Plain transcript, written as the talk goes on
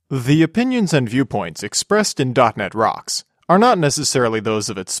The opinions and viewpoints expressed in .NET Rocks are not necessarily those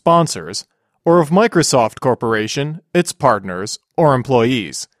of its sponsors, or of Microsoft Corporation, its partners, or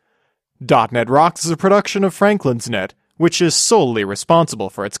employees. .NET Rocks is a production of Franklin's Net, which is solely responsible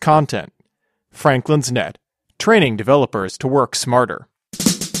for its content. Franklin's Net, training developers to work smarter.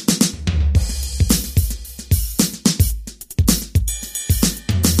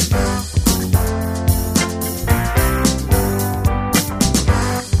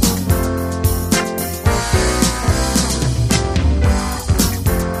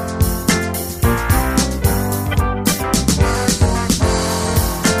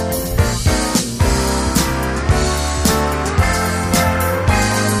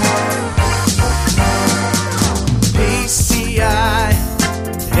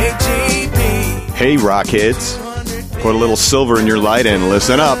 Hey, Rockheads. Put a little silver in your light and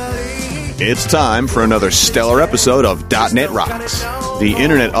listen up. It's time for another stellar episode of .NET Rocks, the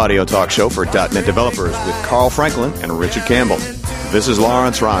internet audio talk show for .NET developers with Carl Franklin and Richard Campbell. This is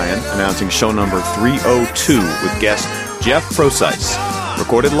Lawrence Ryan announcing show number 302 with guest Jeff Prosise,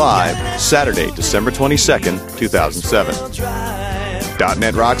 recorded live Saturday, December 22nd, 2007.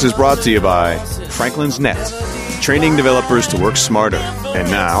 .NET Rocks is brought to you by Franklin's Net, training developers to work smarter, and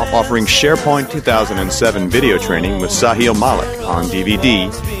now offering SharePoint 2007 video training with Sahil Malik on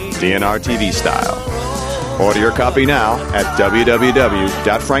DVD, DNR TV style. Order your copy now at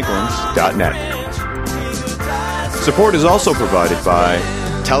www.franklins.net. Support is also provided by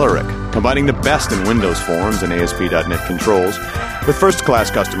Telerik, combining the best in Windows forms and ASP.NET controls with first-class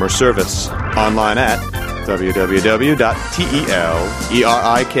customer service. Online at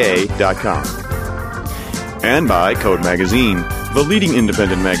www.telerik.com. And by Code Magazine, the leading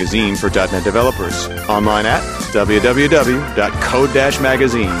independent magazine for .NET developers. Online at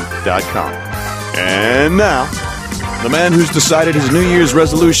www.code-magazine.com. And now, the man who's decided his New Year's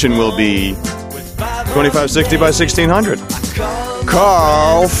resolution will be 2560 by 1600,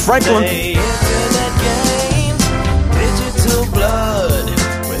 Carl Franklin.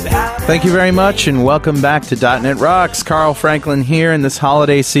 Thank you very much, and welcome back to .NET Rocks. Carl Franklin here in this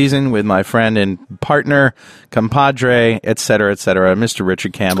holiday season with my friend and partner, compadre, etc., Mr.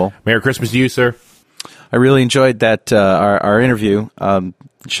 Richard Campbell. Merry Christmas to you, sir. I really enjoyed that our interview,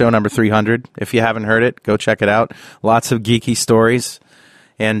 show number 300. If you haven't heard it, go check it out. Lots of geeky stories,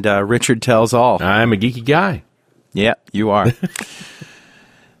 and Richard tells all. I'm a geeky guy. Yeah, you are.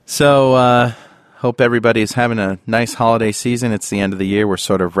 So, hope everybody is having a nice holiday season. It's the end of the year. We're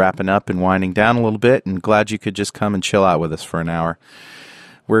sort of wrapping up and winding down a little bit, and glad you could just come and chill out with us for an hour.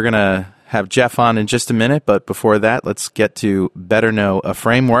 We're going to have Jeff on in just a minute, but before that, let's get to Better Know a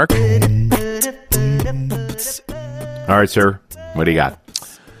Framework. All right, sir. What do you got?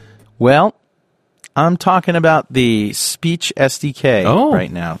 Well, I'm talking about the Speech SDK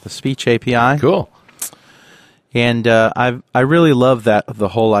right now, the Speech API. Cool. And I really love the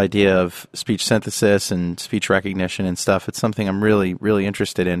whole idea of speech synthesis and speech recognition and stuff. It's something I'm really, really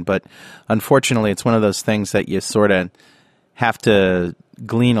interested in. But unfortunately, it's one of those things that you sort of have to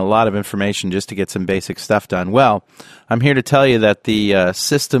glean a lot of information just to get some basic stuff done. Well, I'm here to tell you that the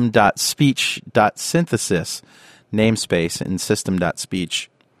system.speech.synthesis namespace in system.speech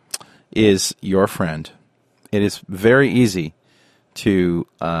is your friend. It is very easy to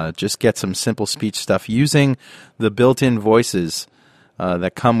just get some simple speech stuff using the built-in voices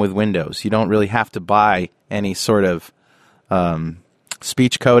that come with Windows. You don't really have to buy any sort of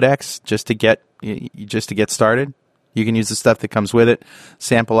speech codecs just to get started. You can use the stuff that comes with it.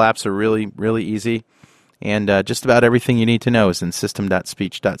 Sample apps are really, really easy, and just about everything you need to know is in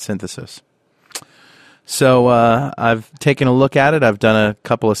system.speech.synthesis. So I've taken a look at it. I've done a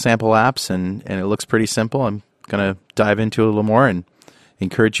couple of sample apps, and it looks pretty simple. I'm going to dive into it a little more and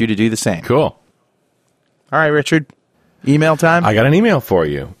encourage you to do the same. Cool. All right, Richard. Email time? I got an email for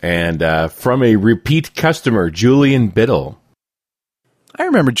you, and from a repeat customer, Julian Biddle. I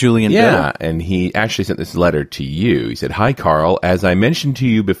remember Julian Biddle. Yeah, and he actually sent this letter to you. He said, "Hi, Carl. As I mentioned to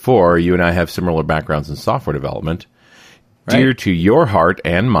you before, you and I have similar backgrounds in software development. Right. Dear to your heart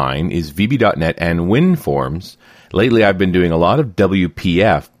and mine is VB.NET and WinForms. Lately, I've been doing a lot of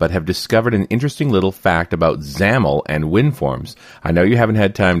WPF, but have discovered an interesting little fact about XAML and WinForms. I know you haven't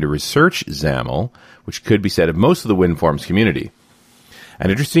had time to research XAML, which could be said of most of the WinForms community.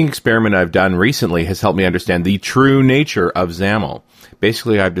 An interesting experiment I've done recently has helped me understand the true nature of XAML.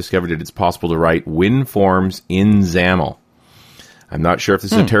 Basically, I've discovered that it's possible to write WinForms in XAML. I'm not sure if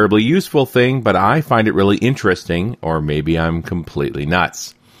this is a terribly useful thing, but I find it really interesting, or maybe I'm completely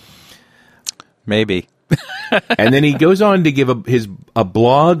nuts." Maybe. And then he goes on to give a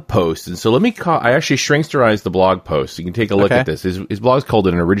blog post. And so I actually shrinksterized the blog post. You can take a look at this. His blog's called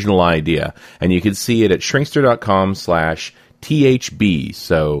An Original Idea. And you can see it at shrinkster.com/THB.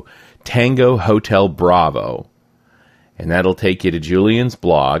 So Tango Hotel Bravo. And that'll take you to Julian's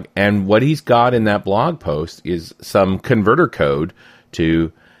blog. And what he's got in that blog post is some converter code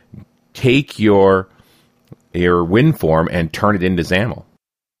to take your WinForm and turn it into XAML.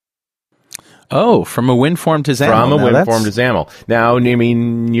 Oh, from a WinForm to XAML. From a WinForm to XAML. Now, I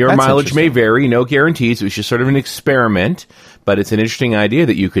mean, your mileage may vary, no guarantees. It was just sort of an experiment, but it's an interesting idea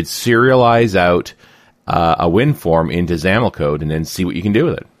that you could serialize out a WinForm into XAML code and then see what you can do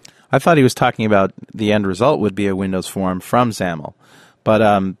with it. I thought he was talking about the end result would be a Windows form from XAML. But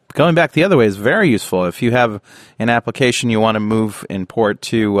going back the other way is very useful. If you have an application you want to move and port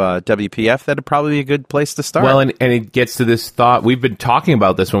to WPF, that'd probably be a good place to start. Well, and it gets to this thought. We've been talking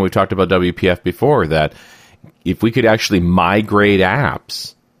about this when we talked about WPF before, that if we could actually migrate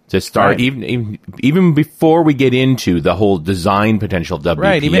apps to start, even before we get into the whole design potential of WPF.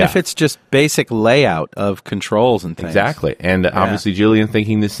 Right, even if it's just basic layout of controls and things. Exactly. And obviously Julian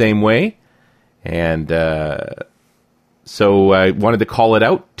thinking the same way. And so I wanted to call it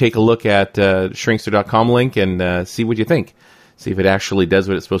out. Take a look at shrinkster.com link and see what you think. See if it actually does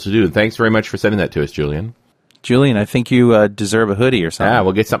what it's supposed to do. And thanks very much for sending that to us, Julian. Julian, I think you deserve a hoodie or something. Yeah,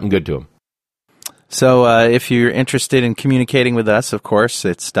 we'll get something good to him. So if you're interested in communicating with us, of course,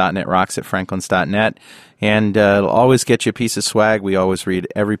 it's .NETRocks@franklins.net. And it'll always get you a piece of swag. We always read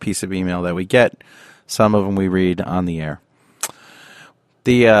every piece of email that we get. Some of them we read on the air.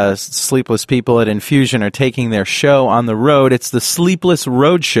 The Sleepless people at Infusion are taking their show on the road. It's the Sleepless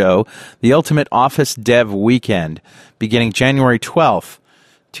Road Show, the ultimate office dev weekend, beginning January 12th,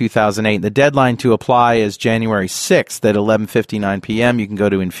 2008. The deadline to apply is January 6th at 11:59 p.m. You can go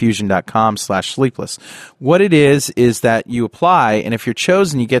to infusion.com/sleepless. What it is that you apply, and if you're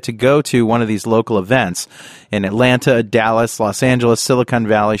chosen, you get to go to one of these local events in Atlanta, Dallas, Los Angeles, Silicon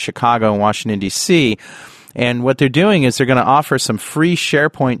Valley, Chicago, and Washington, D.C., and what they're doing is they're going to offer some free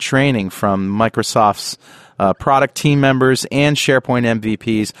SharePoint training from Microsoft's product team members and SharePoint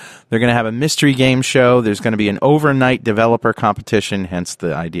MVPs. They're going to have a mystery game show. There's going to be an overnight developer competition, hence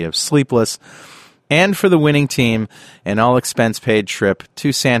the idea of Sleepless. And for the winning team, an all-expense-paid trip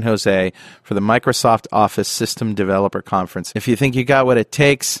to San Jose for the Microsoft Office System Developer Conference. If you think you got what it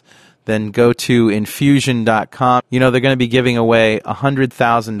takes, then go to infusion.com. You know, they're going to be giving away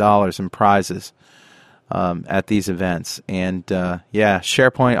 $100,000 in prizes at these events. And,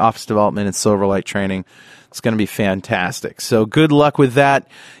 SharePoint, Office Development, and Silverlight training. It's going to be fantastic. So good luck with that.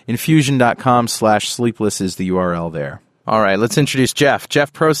 Infusion.com/sleepless is the URL there. All right, let's introduce Jeff.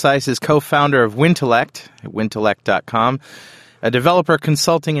 Jeff Prosise is co-founder of Wintellect at wintellect.com, a developer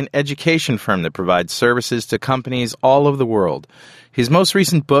consulting and education firm that provides services to companies all over the world. His most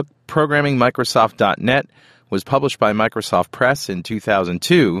recent book, Programming Microsoft.NET, was published by Microsoft Press in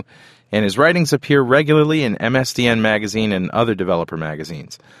 2002, and his writings appear regularly in MSDN magazine and other developer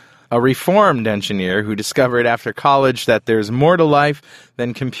magazines. A reformed engineer who discovered after college that there's more to life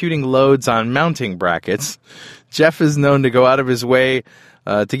than computing loads on mounting brackets, Jeff is known to go out of his way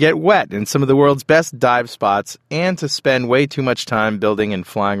to get wet in some of the world's best dive spots and to spend way too much time building and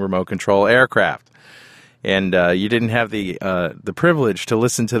flying remote control aircraft. And you didn't have the privilege to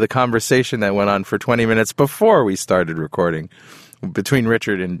listen to the conversation that went on for 20 minutes before we started recording between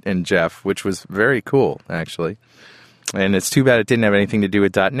Richard and Jeff, which was very cool, actually. And it's too bad it didn't have anything to do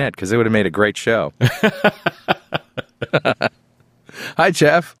with .NET, because it would have made a great show. Hi,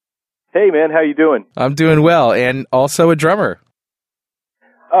 Jeff. Hey, man, how you doing? I'm doing well, and also a drummer.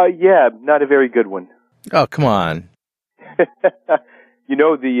 Yeah, not a very good one. Oh, come on. You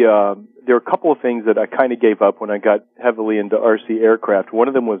know, there are a couple of things that I kind of gave up when I got heavily into RC aircraft. One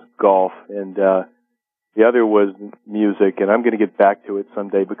of them was golf, and the other was music, and I'm going to get back to it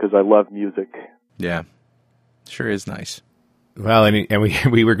someday because I love music. Yeah, sure is nice. Well, and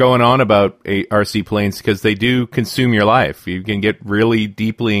we were going on about RC planes because they do consume your life. You can get really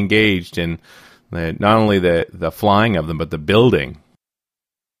deeply engaged in not only the flying of them, but the building.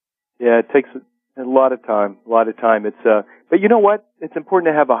 Yeah, it takes a lot of time. It's but you know what? It's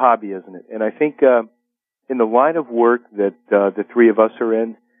important to have a hobby, isn't it? And I think in the line of work that the three of us are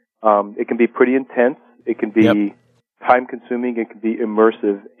in, it can be pretty intense. It can be time-consuming. It can be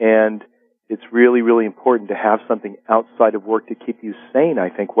immersive, and it's really, really important to have something outside of work to keep you sane, I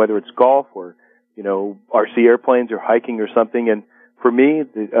think, whether it's golf or, you know, RC airplanes or hiking or something. And for me,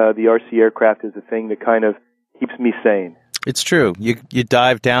 the RC aircraft is a thing that kind of keeps me sane. It's true. You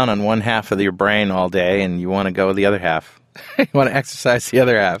dive down on one half of your brain all day, and you want to go the other half. You want to exercise the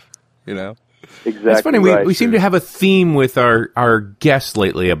other half, you know? Exactly. It's funny. Right. We seem to have a theme with our guests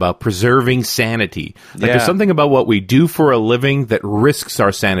lately about preserving sanity. Like there's something about what we do for a living that risks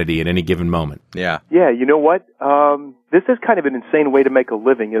our sanity at any given moment. Yeah. Yeah, you know what? This is kind of an insane way to make a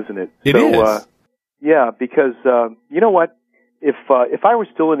living, isn't it? It is. Yeah, because you know what? If I were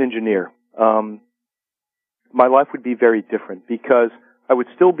still an engineer, my life would be very different because I would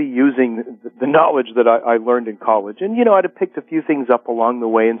still be using the knowledge that I learned in college. And, you know, I'd have picked a few things up along the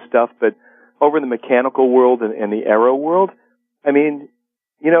way and stuff, but over in the mechanical world and the aero world, I mean,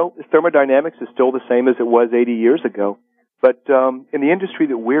 you know, thermodynamics is still the same as it was 80 years ago. But in the industry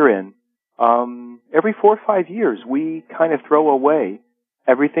that we're in, every 4 or 5 years, we kind of throw away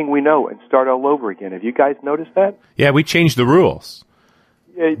everything we know and start all over again. Have you guys noticed that? Yeah, we changed the rules.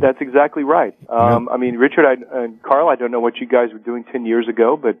 Yeah, that's exactly right. I mean, Richard and Carl, I don't know what you guys were doing 10 years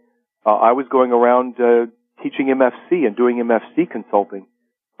ago, but I was going around teaching MFC and doing MFC consulting.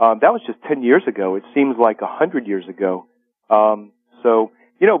 That was just 10 years ago. It seems like 100 years ago. So,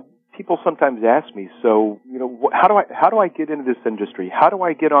 you know, people sometimes ask me, so, you know, how do I get into this industry? How do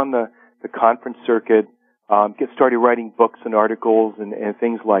I get on the conference circuit, get started writing books and articles and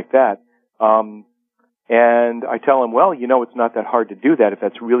things like that? And I tell them, well, you know, it's not that hard to do that if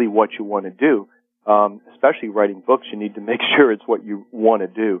that's really what you want to do. Especially writing books, you need to make sure it's what you want to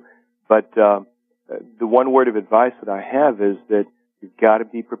do. But the one word of advice that I have is that you've got to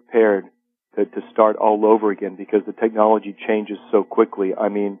be prepared to start all over again because the technology changes so quickly. I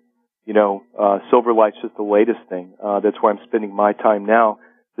mean, you know, Silverlight's just the latest thing. That's where I'm spending my time now.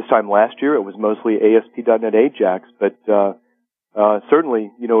 This time last year, it was mostly ASP.NET Ajax, but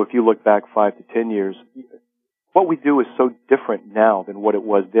certainly, you know, if you look back 5 to 10 years, what we do is so different now than what it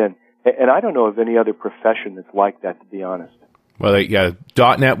was then. And I don't know of any other profession that's like that, to be honest. Well, yeah,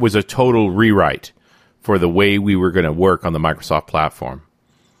 .NET was a total rewrite for the way we were going to work on the Microsoft platform.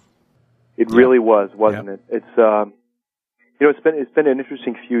 It really was, wasn't it? It's you know, it's been an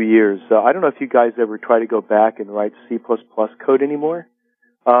interesting few years. I don't know if you guys ever try to go back and write C++ code anymore.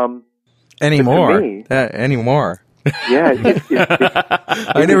 Anymore. Yeah,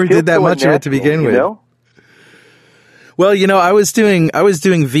 I never did that much of it to begin with. You know? Well, you know, I was doing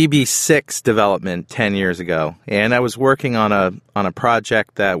VB6 development 10 years ago, and I was working on a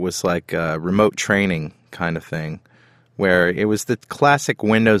project that was like a remote training kind of thing, where it was the classic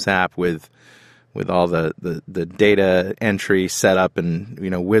Windows app with all the data entry set up and, you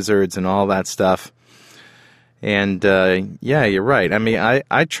know, wizards and all that stuff. And yeah, you're right. I mean,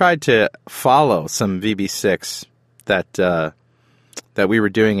 I tried to follow some VB6 that we were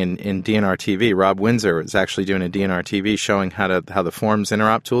doing in DNR TV. Rob Windsor was actually doing a DNR TV showing how the Forms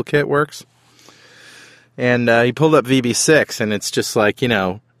interop toolkit works. And he pulled up VB6, and it's just like, you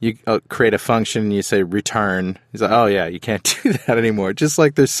know, you create a function and you say return. He's like, oh yeah, you can't do that anymore. Just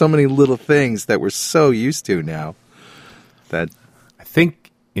like there's so many little things that we're so used to now. That I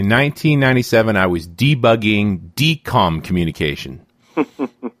think in 1997 I was debugging DCOM communication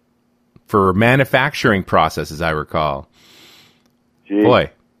for manufacturing process, as I recall. Gee. Boy,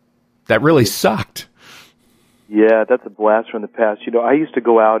 that really sucked. Yeah, that's a blast from the past. You know, I used to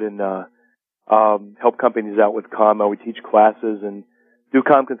go out and help companies out with COM. I would teach classes and do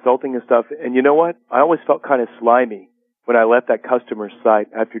COM consulting and stuff. And you know what? I always felt kind of slimy when I left that customer site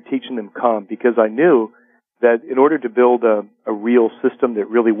after teaching them COM because I knew that in order to build a real system that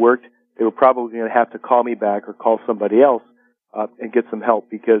really worked, they were probably going to have to call me back or call somebody else and get some help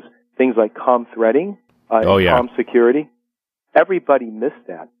because things like COM threading and COM security, everybody missed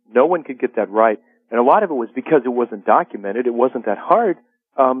that. No one could get that right. And a lot of it was because it wasn't documented. It wasn't that hard.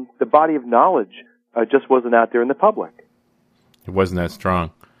 The body of knowledge just wasn't out there in the public. It wasn't that strong.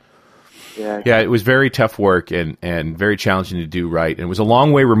 Yeah, it was very tough work and very challenging to do right. And it was a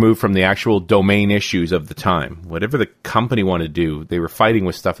long way removed from the actual domain issues of the time. Whatever the company wanted to do, they were fighting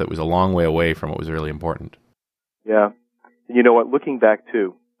with stuff that was a long way away from what was really important. Yeah. And you know what? Looking back,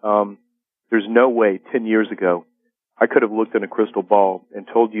 too, there's no way 10 years ago I could have looked in a crystal ball and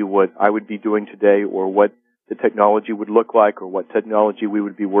told you what I would be doing today or what the technology would look like or what technology we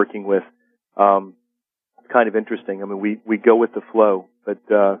would be working with. It's kind of interesting. I mean, we go with the flow. But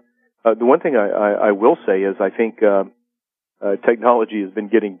the one thing I will say is I think technology has been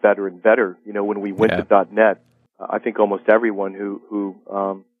getting better and better. You know, when we went to .NET, I think almost everyone who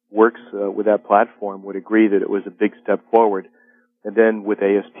works with that platform would agree that it was a big step forward. And then with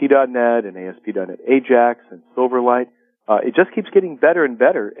ASP.NET and ASP.NET Ajax and Silverlight, it just keeps getting better and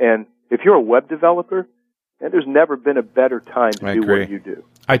better. And if you're a web developer, there's never been a better time to do what you do.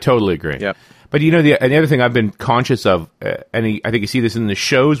 I totally agree. Yep. But, you know, the other thing I've been conscious of, and I think you see this in the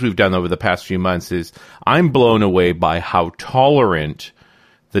shows we've done over the past few months, is I'm blown away by how tolerant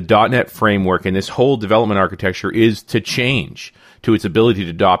the .NET framework and this whole development architecture is to change to its ability to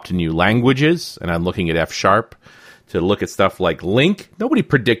adopt new languages. And I'm looking at F#, to look at stuff like Link. Nobody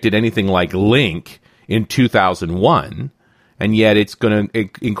predicted anything like Link in 2001, and yet it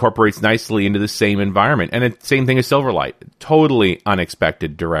incorporates nicely into the same environment. And it's same thing as Silverlight. Totally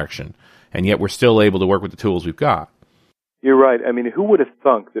unexpected direction. And yet we're still able to work with the tools we've got. You're right. I mean, who would have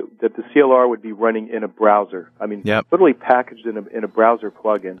thunk that the CLR would be running in a browser? I mean, literally packaged in a browser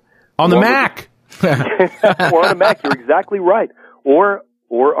plugin. On the Mac! Or on the Mac, you're exactly right. Or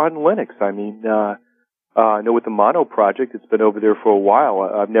on Linux. I mean, I know with the Mono project, it's been over there for a while.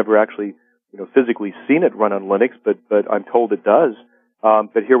 I've never actually, physically seen it run on Linux, but I'm told it does.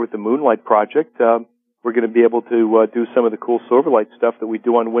 But here with the Moonlight project, we're going to be able to do some of the cool Silverlight stuff that we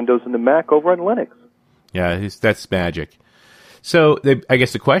do on Windows and the Mac over on Linux. Yeah, that's magic. So I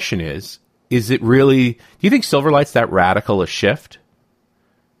guess the question is it really, do you think Silverlight's that radical a shift?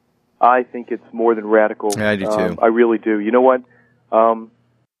 I think it's more than radical. Yeah, I do too. I really do. You know what?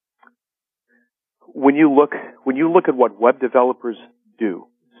 When you look at what web developers do,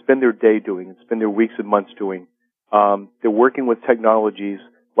 spend their day doing, and spend their weeks and months doing, they're working with technologies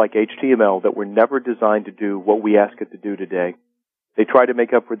like HTML that were never designed to do what we ask it to do today. They try to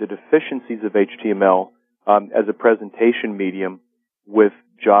make up for the deficiencies of HTML as a presentation medium with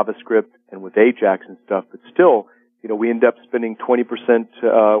JavaScript and with Ajax and stuff, but still, we end up spending 20%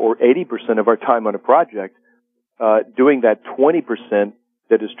 or 80% of our time on a project doing that 20%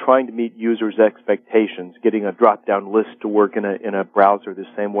 that is trying to meet users' expectations, getting a drop-down list to work in a browser the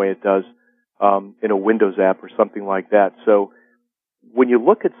same way it does in a Windows app or something like that. So when you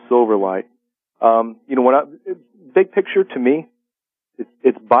look at Silverlight, big picture to me,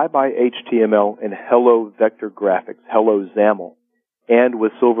 it's bye-bye HTML and hello vector graphics, hello XAML. And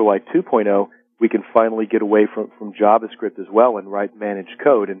with Silverlight 2.0, we can finally get away from JavaScript as well and write managed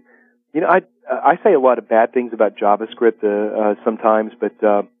code. And, I say a lot of bad things about JavaScript sometimes, but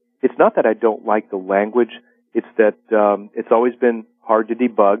it's not that I don't like the language. It's that it's always been hard to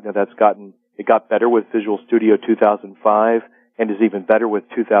debug. Now, it got better with Visual Studio 2005 and is even better with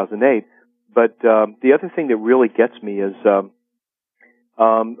 2008. But the other thing that really gets me is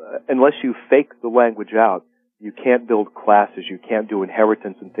unless you fake the language out, you can't build classes, you can't do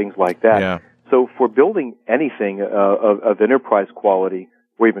inheritance and things like that. Yeah. So for building anything of enterprise quality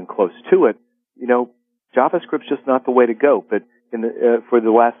or even close to it, JavaScript's just not the way to go. But for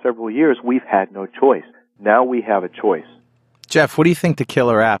the last several years, we've had no choice. Now we have a choice. Jeff, what do you think the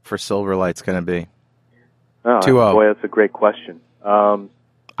killer app for Silverlight's going to be? Oh, 2.0. Boy, that's a great question. I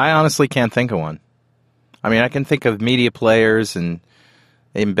honestly can't think of one. I mean, I can think of media players and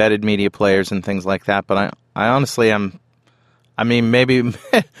embedded media players and things like that, but I honestly maybe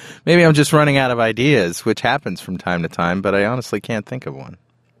I'm just running out of ideas, which happens from time to time, but I honestly can't think of one.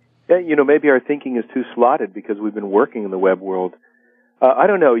 Yeah, maybe our thinking is too slotted because we've been working in the web world. I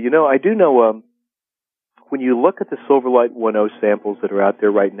don't know. I do know when you look at the Silverlight 1.0 samples that are out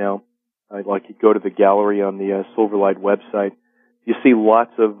there right now, like you go to the gallery on the Silverlight website, you see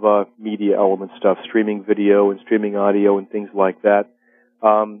lots of media element stuff, streaming video and streaming audio and things like that.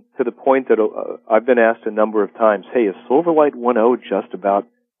 To the point that I've been asked a number of times, hey, is Silverlight 1.0 just about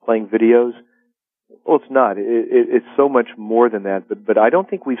playing videos? Well, it's not. It's so much more than that, but I don't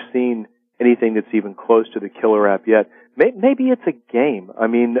think we've seen anything that's even close to the killer app yet. Maybe it's a game. I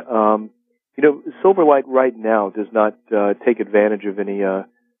mean, Silverlight right now does not take advantage of any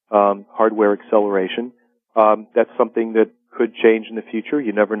hardware acceleration. That's something that could change in the future.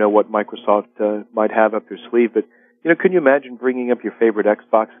 You never know what Microsoft might have up their sleeve, but can you imagine bringing up your favorite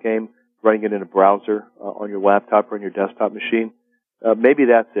Xbox game, running it in a browser on your laptop or on your desktop machine? Maybe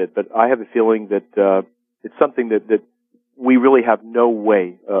that's it, but I have a feeling that it's something that we really have no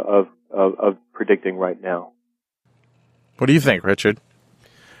way of predicting right now. What do you think, Richard?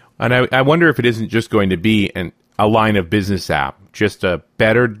 And I wonder if it isn't just going to be a line of business app, just a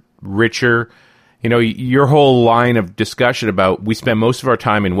better, richer, your whole line of discussion about we spend most of our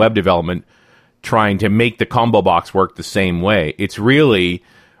time in web development trying to make the combo box work the same way. It's really,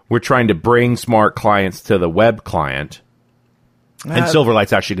 we're trying to bring smart clients to the web client, and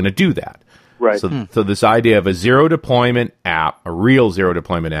Silverlight's actually going to do that. Right. So this idea of a zero deployment app, a real zero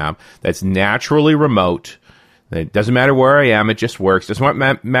deployment app that's naturally remote, it doesn't matter where I am, it just works.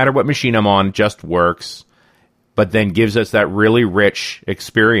 Doesn't matter what machine I'm on, it just works. But then gives us that really rich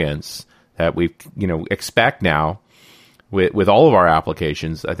experience that we expect now with all of our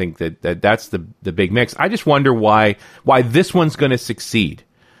applications. I think that's the big mix. I just wonder why this one's going to succeed,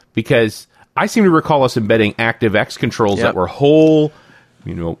 because I seem to recall us embedding ActiveX controls that were whole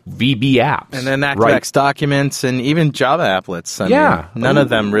VB apps. And then ActiveX documents and even Java applets. I mean, none of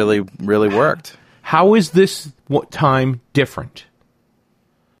them really worked. How is this time different?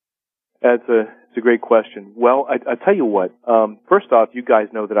 It's a great question. Well, I tell you what. First off, you guys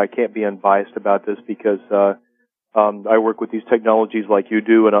know that I can't be unbiased about this because I work with these technologies like you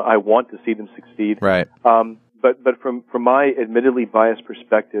do, and I want to see them succeed. Right. But from my admittedly biased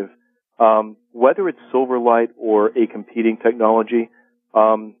perspective, whether it's Silverlight or a competing technology,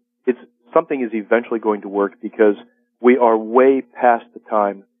 it's something is eventually going to work because we are way past the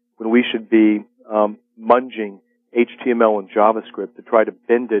time when we should be munging HTML and JavaScript to try to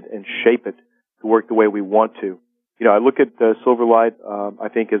bend it and shape it to work the way we want to. I look at Silverlight, I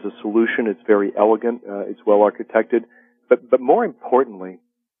think as a solution, it's very elegant, it's well architected, but more importantly,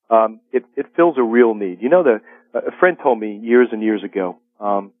 it fills a real need. A friend told me years and years ago,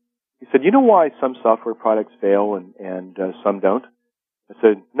 he said, you know why some software products fail and some don't? I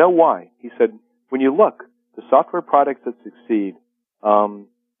said, no, why? He said, when you look, the software products that succeed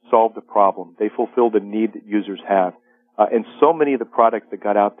solve the problem. They fulfill the need that users have. And so many of the products that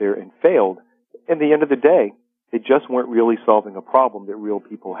got out there and failed, in the end of the day, they just weren't really solving a problem that real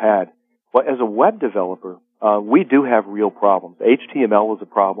people had. Well, as a web developer, we do have real problems. HTML is a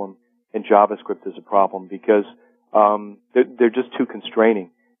problem and JavaScript is a problem because they're just too constraining.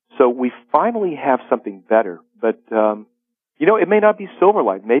 So we finally have something better, but it may not be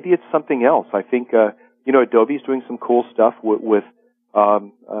Silverlight. Maybe it's something else. I think Adobe's doing some cool stuff with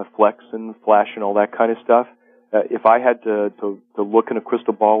Flex and Flash and all that kind of stuff. If I had to look in a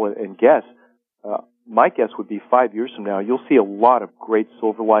crystal ball and guess, my guess would be 5 years from now, you'll see a lot of great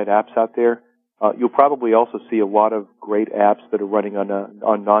Silverlight apps out there. You'll probably also see a lot of great apps that are running on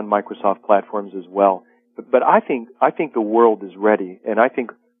non-Microsoft platforms as well. But I think the world is ready, and I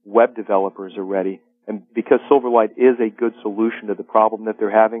think web developers are ready. And because Silverlight is a good solution to the problem that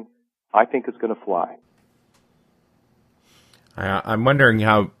they're having, I think it's going to fly. I'm wondering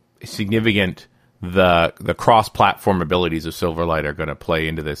how significant the cross-platform abilities of Silverlight are going to play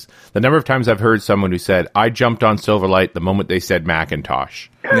into this. The number of times I've heard someone who said, I jumped on Silverlight the moment they said Macintosh.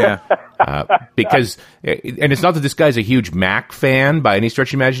 Yeah. Because, and it's not that this guy's a huge Mac fan by any stretch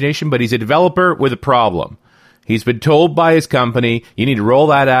of imagination, but he's a developer with a problem. He's been told by his company, you need to roll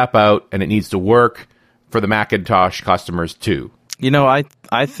that app out, and it needs to work for the Macintosh customers too.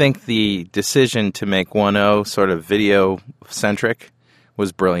 I think the decision to make 1.0 sort of video-centric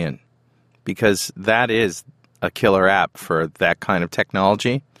was brilliant, because that is a killer app for that kind of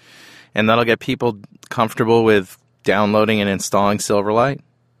technology, and that'll get people comfortable with downloading and installing Silverlight.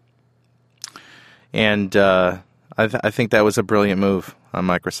 And I think that was a brilliant move on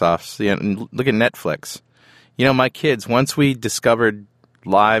Microsoft's. Look at Netflix. My kids, once we discovered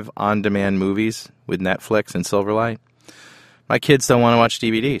live on-demand movies with Netflix and Silverlight, my kids don't want to watch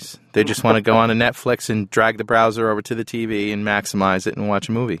DVDs. They just want to go on to Netflix and drag the browser over to the TV and maximize it and watch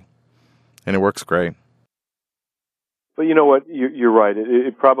a movie. And it works great. But you know what? You're right.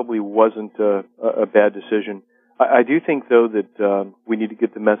 It probably wasn't a bad decision. I do think, though, that we need to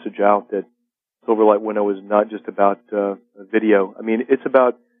get the message out that Silverlight 1.0 is not just about video. I mean, it's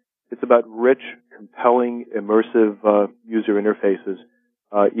about rich, compelling, immersive user interfaces,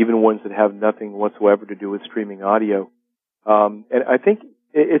 even ones that have nothing whatsoever to do with streaming audio. And I think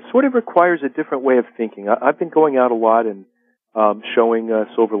it sort of requires a different way of thinking. I've been going out a lot and showing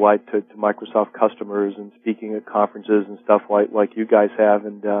Silverlight to Microsoft customers and speaking at conferences and stuff like you guys have.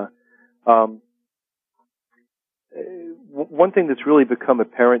 And one thing that's really become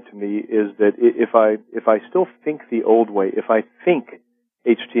apparent to me is that if I still think the old way, if I think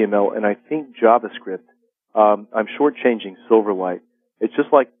HTML and I think JavaScript, I'm shortchanging Silverlight. It's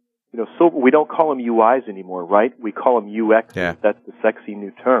just like, we don't call them UIs anymore, right? We call them UX. Yeah. That's the sexy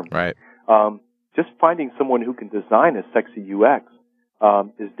new term. Right. Just finding someone who can design a sexy UX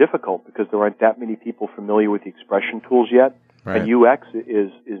is difficult because there aren't that many people familiar with the expression tools yet. Right. And UX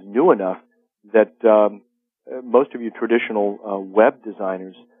is new enough that most of your traditional web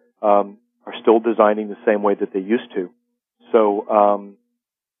designers are still designing the same way that they used to. So,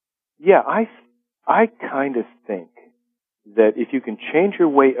 I kind of think that if you can change your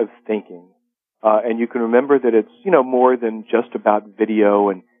way of thinking, and you can remember that it's, more than just about video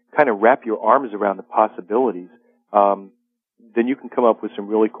and kind of wrap your arms around the possibilities, then you can come up with some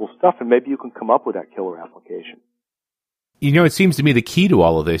really cool stuff, and maybe you can come up with that killer application. It seems to me the key to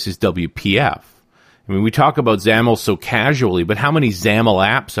all of this is WPF. I mean, we talk about XAML so casually, but how many XAML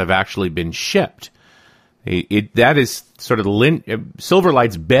apps have actually been shipped? That is sort of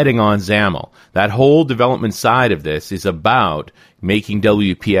Silverlight's betting on XAML. That whole development side of this is about making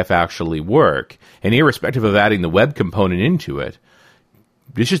WPF actually work. And irrespective of adding the web component into it,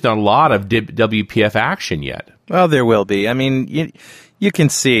 there's just not a lot of WPF action yet. Well, there will be. I mean, you can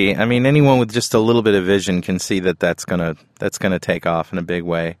see. I mean, anyone with just a little bit of vision can see that that's gonna take off in a big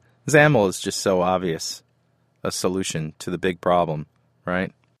way. XAML is just so obvious a solution to the big problem,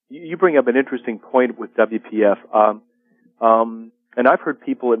 right? You bring up an interesting point with WPF, and I've heard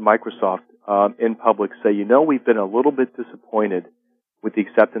people at Microsoft in public say, we've been a little bit disappointed with the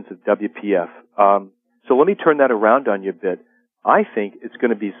acceptance of WPF. So let me turn that around on you a bit. I think it's going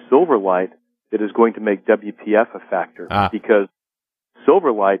to be Silverlight that is going to make WPF a factor because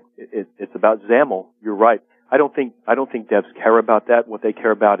Silverlight, it's about XAML. You're right. I don't think devs care about that. What they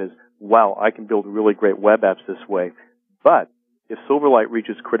care about is, wow, I can build really great web apps this way. But if Silverlight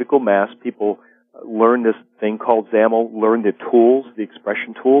reaches critical mass, people learn this thing called XAML, learn the tools, the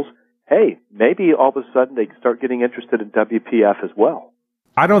expression tools, hey, maybe all of a sudden they start getting interested in WPF as well.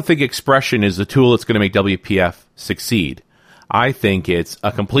 I don't think expression is the tool that's going to make WPF succeed. I think it's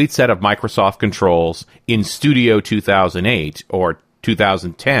a complete set of Microsoft controls in Studio 2008 or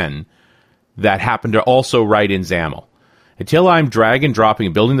 2010 that happen to also write in XAML. Until I'm drag and dropping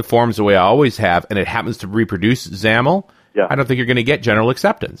and building the forms the way I always have, and it happens to reproduce XAML, I don't think you're going to get general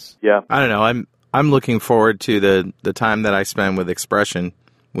acceptance. Yeah, I don't know. I'm looking forward to the time that I spend with expression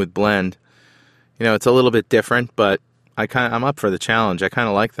with Blend. It's a little bit different, but I'm up for the challenge. I kind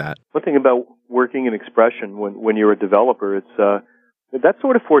of like that. One thing about working in expression when you're a developer, it's that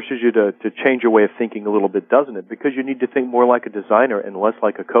sort of forces you to change your way of thinking a little bit, doesn't it? Because you need to think more like a designer and less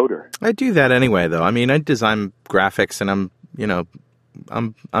like a coder. I do that anyway, though. I mean, I design graphics, and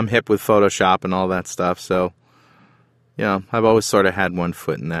I'm hip with Photoshop and all that stuff. So, I've always sort of had one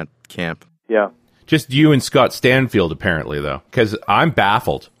foot in that camp. Yeah. Just you and Scott Stanfield, apparently, though, because I'm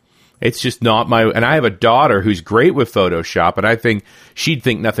baffled. It's just not and I have a daughter who's great with Photoshop, and I think she'd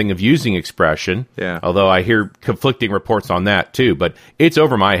think nothing of using expression. Yeah. Although I hear conflicting reports on that too, but it's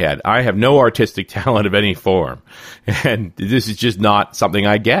over my head. I have no artistic talent of any form, and this is just not something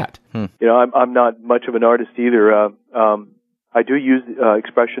I get. I'm not much of an artist either. I do use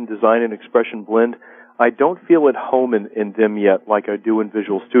Expression Design and Expression Blend. I don't feel at home in them yet like I do in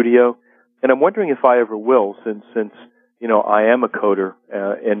Visual Studio, and I'm wondering if I ever will, since I am a coder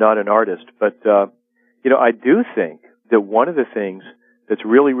and not an artist. But, I do think that one of the things that's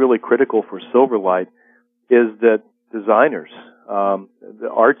really, really critical for Silverlight is that designers, the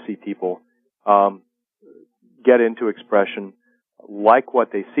artsy people, get into expression, like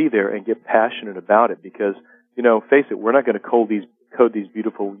what they see there, and get passionate about it. Because, face it, we're not going to code these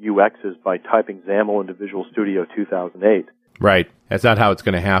beautiful UXs by typing XAML into Visual Studio 2008. Right. That's not how it's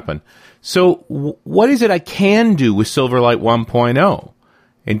going to happen. So what is it I can do with Silverlight 1.0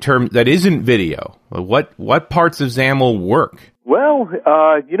 in terms that isn't video? What parts of XAML work? Well,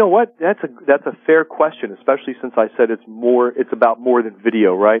 you know what? That's a fair question, especially since I said it's about more than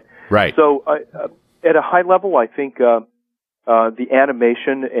video, right? Right. So at a high level, I think the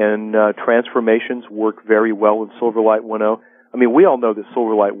animation and transformations work very well in Silverlight 1.0. I mean, we all know that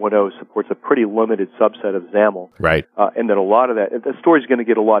Silverlight 1.0 supports a pretty limited subset of XAML. Right. And that a lot of the story's going to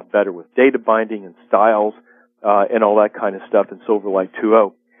get a lot better with data binding and styles and all that kind of stuff in Silverlight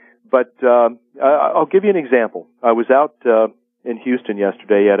 2.0. But I'll give you an example. I was out in Houston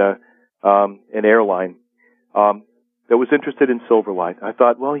yesterday at an airline that was interested in Silverlight. I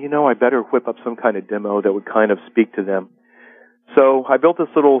thought, well, I better whip up some kind of demo that would kind of speak to them. So I built this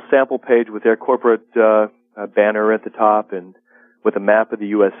little sample page with their corporate banner at the top and with a map of the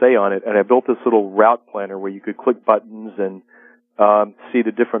USA on it, and I built this little route planner where you could click buttons and see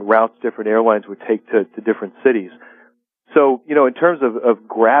the different routes different airlines would take to different cities. So, in terms of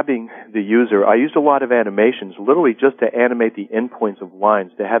grabbing the user, I used a lot of animations, literally just to animate the endpoints of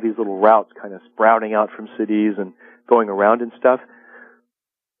lines, to have these little routes kind of sprouting out from cities and going around and stuff.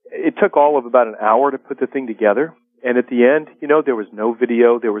 It took all of about an hour to put the thing together, and at the end, there was no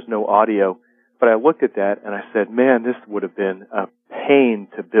video, there was no audio. But I looked at that and I said, man, this would have been a pain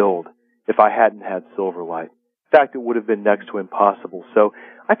to build if I hadn't had Silverlight. In fact, it would have been next to impossible. So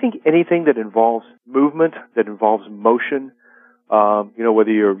I think anything that involves movement, that involves motion,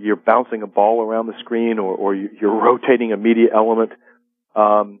 whether you're bouncing a ball around the screen or you're rotating a media element,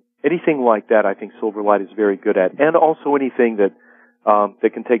 anything like that, I think Silverlight is very good at. And also anything that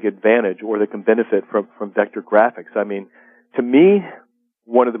can take advantage or that can benefit from vector graphics. I mean, to me,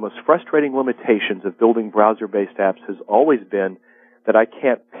 one of the most frustrating limitations of building browser-based apps has always been that I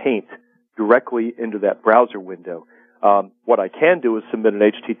can't paint directly into that browser window. What I can do is submit an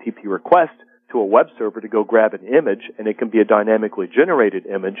HTTP request to a web server to go grab an image, and it can be a dynamically generated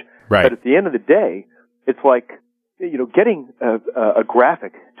image. Right. But at the end of the day, it's like, getting a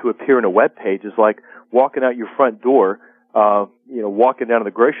graphic to appear in a web page is like walking out your front door, walking down to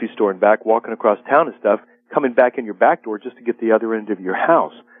the grocery store and back, walking across town and stuff, coming back in your back door just to get the other end of your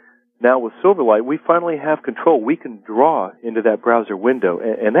house. Now with Silverlight, we finally have control. We can draw into that browser window,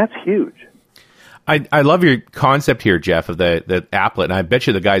 and that's huge. I love your concept here, Jeff, of the applet, and I bet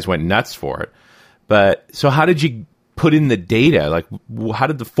you the guys went nuts for it. But so how did you put in the data? Like, how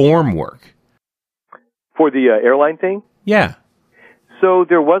did the form work? For the airline thing? Yeah. So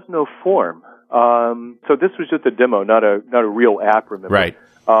there was no form. So this was just a demo, not a real app, remember? Right.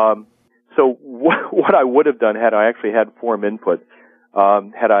 So what I would have done had I actually had form input,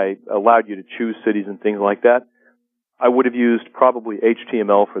 had I allowed you to choose cities and things like that, I would have used probably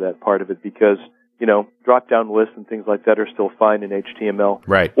HTML for that part of it because, drop-down lists and things like that are still fine in HTML.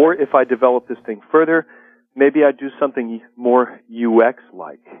 Right. Or if I develop this thing further, maybe I'd do something more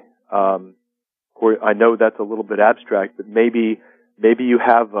UX-like. Or I know that's a little bit abstract, but maybe you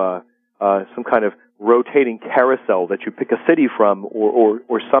have some kind of rotating carousel that you pick a city from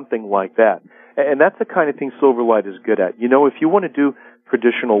or something like that. And that's the kind of thing Silverlight is good at. If you want to do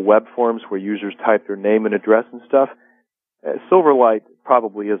traditional web forms where users type their name and address and stuff, Silverlight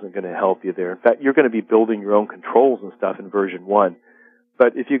probably isn't going to help you there. In fact, you're going to be building your own controls and stuff in version 1.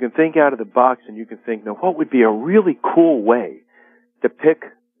 But if you can think out of the box and you can think, now what would be a really cool way to pick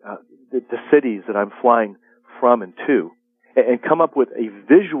the cities that I'm flying from and to, and come up with a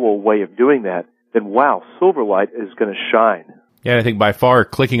visual way of doing that, then wow, Silverlight is going to shine. Yeah, I think by far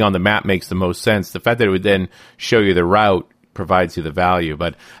clicking on the map makes the most sense. The fact that it would then show you the route provides you the value.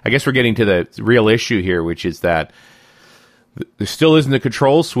 But I guess we're getting to the real issue here, which is that there still isn't the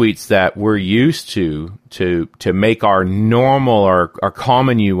control suites that we're used to make our normal, our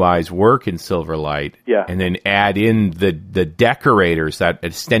common UIs work in Silverlight. Yeah. And then add in the decorators, that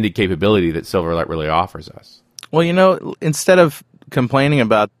extended capability that Silverlight really offers us. Well, instead of complaining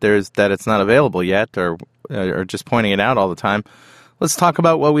about that it's not available yet or just pointing it out all the time, let's talk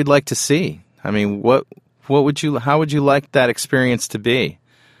about what we'd like to see. I mean, how would you like that experience to be?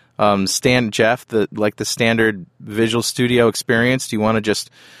 Jeff, the standard Visual Studio experience, do you want to just,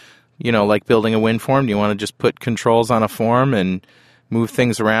 like building a WinForm, do you want to just put controls on a form and move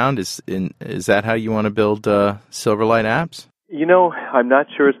things around? Is that how you want to build Silverlight apps? I'm not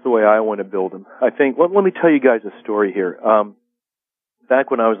sure it's the way I want to build them. I think, let me tell you guys a story here.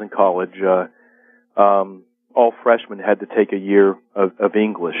 Back when I was in college, all freshmen had to take a year of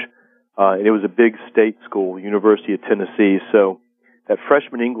English. And it was a big state school, University of Tennessee, so that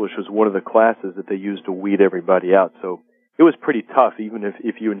freshman English was one of the classes that they used to weed everybody out. So it was pretty tough, even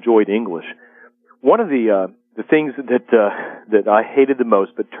if you enjoyed English. One of the things that I hated the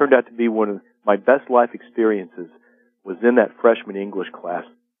most, but turned out to be one of my best life experiences, was in that freshman English class.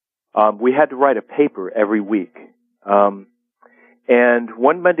 We had to write a paper every week. And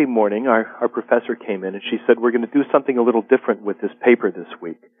one Monday morning, our professor came in and she said, we're going to do something a little different with this paper this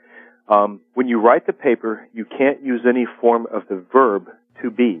week. When you write the paper, you can't use any form of the verb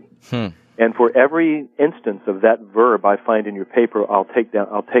to be. And for every instance of that verb I find in your paper, I'll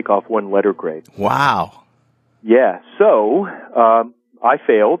take off one letter grade. Wow. Yeah. So, I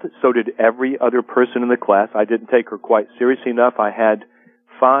failed. So did every other person in the class. I didn't take her quite seriously enough. I had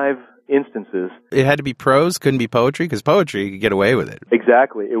 5 instances. It had to be prose, couldn't be poetry, because poetry, you could get away with it.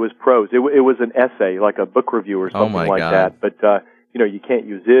 Exactly. It was prose. It was an essay, like a book review or something like God. that. But, you can't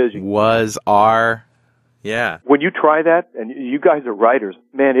use is. Was, are, yeah. When you try that, and you guys are writers,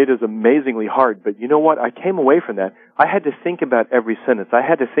 man, it is amazingly hard. But you know what? I came away from that. I had to think about every sentence. I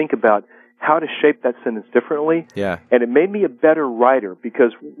had to think about how to shape that sentence differently. Yeah. And it made me a better writer,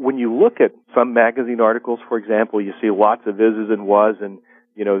 because when you look at some magazine articles, for example, you see lots of is's and was, and,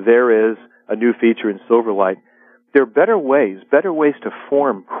 there is a new feature in Silverlight. There are better ways to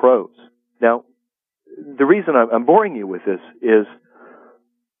form prose. Now, the reason I'm boring you with this is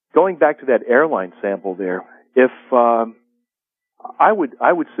going back to that airline sample there. If I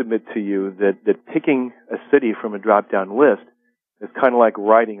would submit to you that picking a city from a drop-down list is kind of like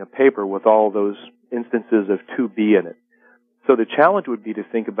writing a paper with all those instances of to be in it. So the challenge would be to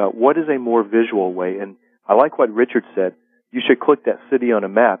think about what is a more visual way. And I like what Richard said. You should click that city on a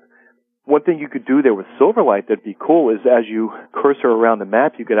map. One thing you could do there with Silverlight that'd be cool is as you cursor around the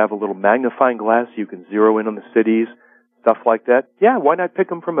map, you could have a little magnifying glass. You can zero in on the cities, stuff like that. Yeah, why not pick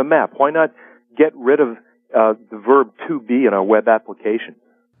them from a map? Why not get rid of the verb to be in our web application?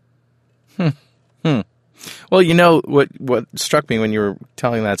 Well, what struck me when you were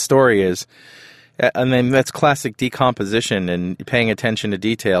telling that story is, and then that's classic decomposition, and paying attention to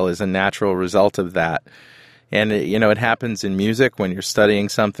detail is a natural result of that. And, it happens in music when you're studying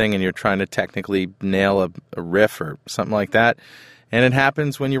something and you're trying to technically nail a riff or something like that. And it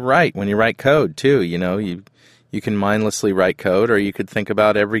happens when you write code, too. You You can mindlessly write code, or you could think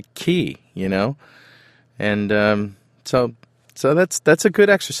about every key, And so that's a good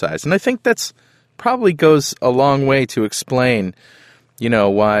exercise. And I think that's probably goes a long way to explain,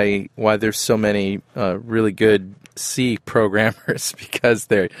 why there's so many really good C programmers, because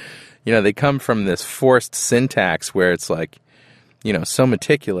they come from this forced syntax where it's like, so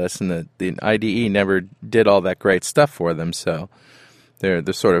meticulous, and the IDE never did all that great stuff for them. So they're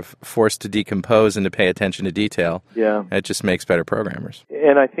sort of forced to decompose and to pay attention to detail. Yeah, it just makes better programmers.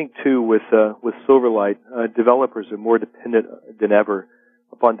 And I think too, with Silverlight, developers are more dependent than ever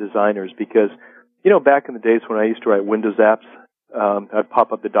upon designers, because back in the days when I used to write Windows apps, I'd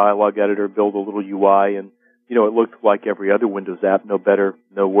pop up the dialog editor, build a little UI, and it looked like every other Windows app, no better,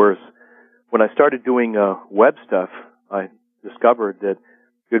 no worse. When I started doing web stuff, I discovered that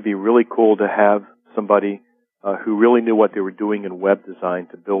it would be really cool to have somebody who really knew what they were doing in web design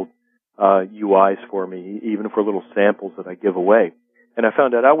to build UIs for me, even for little samples that I give away. And I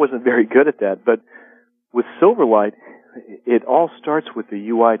found out I wasn't very good at that. But with Silverlight, it all starts with the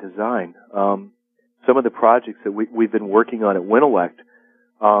UI design. Some of the projects that we've been working on at Winelect,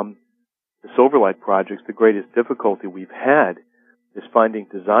 the Silverlight projects, the greatest difficulty we've had is finding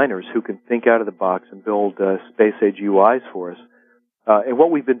designers who can think out of the box and build space-age UIs for us. And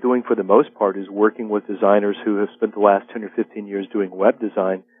what we've been doing for the most part is working with designers who have spent the last 10 or 15 years doing web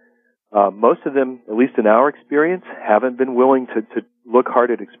design. Most of them, at least in our experience, haven't been willing to look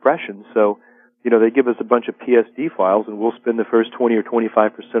hard at expressions. So, they give us a bunch of PSD files, and we'll spend the first 20 or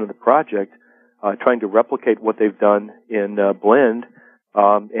 25% of the project trying to replicate what they've done in Blend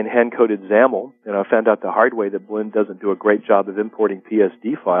and hand-coded XAML. And I found out the hard way that Blend doesn't do a great job of importing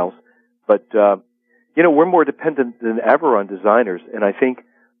PSD files. But we're more dependent than ever on designers, and I think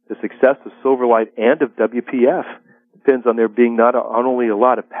the success of Silverlight and of WPF depends on there being not only a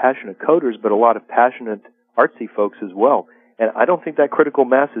lot of passionate coders, but a lot of passionate artsy folks as well. And I don't think that critical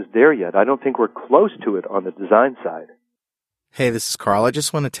mass is there yet. I don't think we're close to it on the design side. Hey, this is Carl. I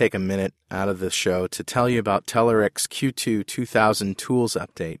just want to take a minute out of the show to tell you about Telerik's Q2 2000 Tools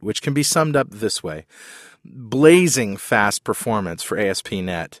Update, which can be summed up this way. Blazing fast performance for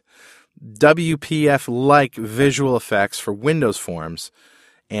ASP.NET. WPF-like visual effects for Windows forms,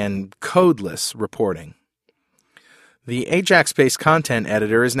 and codeless reporting. The Ajax-based content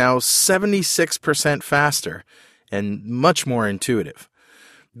editor is now 76% faster and much more intuitive.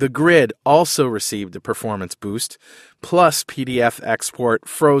 The grid also received a performance boost, plus PDF export,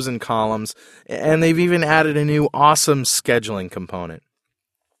 frozen columns, and they've even added a new awesome scheduling component.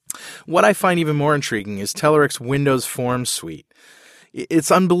 What I find even more intriguing is Telerik's Windows Forms suite.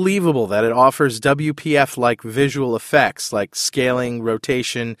 It's unbelievable that it offers WPF-like visual effects like scaling,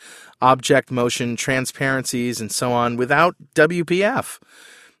 rotation, object motion, transparencies, and so on without WPF.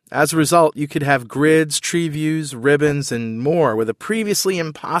 As a result, you could have grids, tree views, ribbons, and more with a previously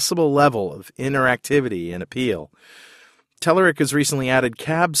impossible level of interactivity and appeal. Telerik has recently added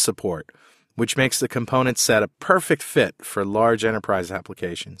CAB support, which makes the component set a perfect fit for large enterprise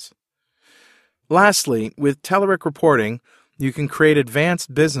applications. Lastly, with Telerik reporting, you can create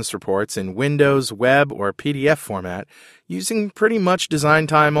advanced business reports in Windows, web, or PDF format using pretty much design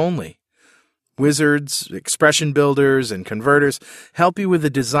time only. Wizards, expression builders, and converters help you with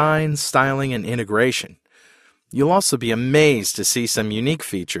the design, styling, and integration. You'll also be amazed to see some unique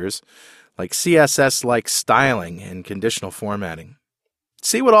features like CSS-like styling and conditional formatting.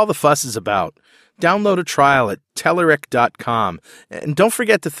 See what all the fuss is about. Download a trial at Telerik.com, and don't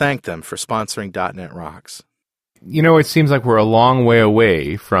forget to thank them for sponsoring .NET Rocks. It seems like we're a long way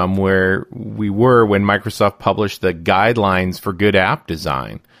away from where we were when Microsoft published the guidelines for good app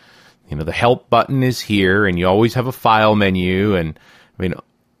design. The help button is here, and you always have a file menu, and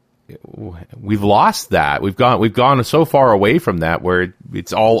we've lost that. We've gone so far away from that where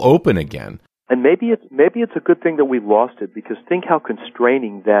it's all open again. And maybe it's a good thing that we lost it, because think how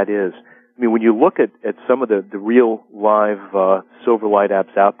constraining that is. When you look at some of the real live Silverlight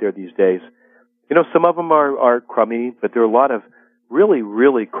apps out there these days, some of them are crummy, but there are a lot of really,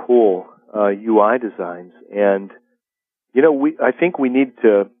 really cool UI designs. And, I think we need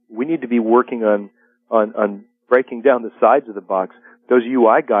to be working on breaking down the sides of the box. Those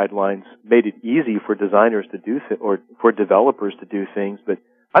UI guidelines made it easy for designers to do or for developers to do things, but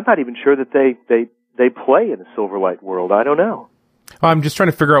I'm not even sure that they play in the Silverlight world. I don't know. I'm just trying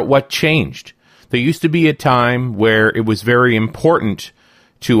to figure out what changed. There used to be a time where it was very important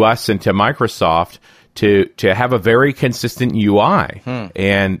to us and to Microsoft to have a very consistent UI.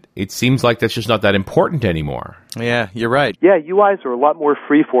 And it seems like that's just not that important anymore. Yeah, you're right. Yeah, UIs are a lot more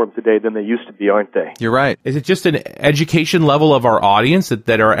freeform today than they used to be, aren't they? You're right. Is it just an education level of our audience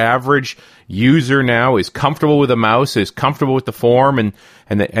that our average user now is comfortable with a mouse, is comfortable with the form, and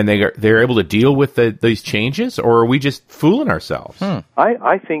they're able to deal with these changes, or are we just fooling ourselves?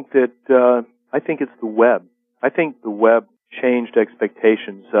 I think it's the web. I think the web changed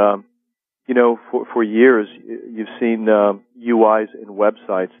expectations. For years, you've seen UIs in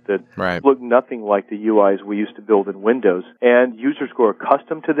websites that look nothing like the UIs we used to build in Windows. And users grow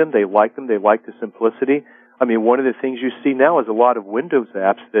accustomed to them. They like them. They like the simplicity. I mean, one of the things you see now is a lot of Windows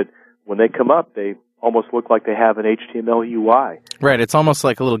apps that when they come up, they almost look like they have an HTML UI. Right. It's almost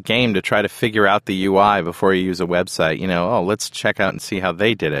like a little game to try to figure out the UI before you use a website. Let's check out and see how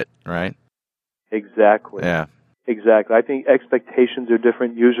they did it, right? Exactly. Yeah. Exactly. I think expectations are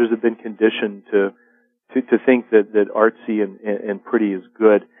different. Users have been conditioned to think that artsy and pretty is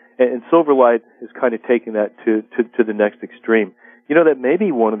good. And Silverlight is kind of taking that to the next extreme. That may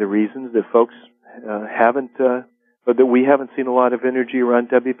be one of the reasons that folks that we haven't seen a lot of energy around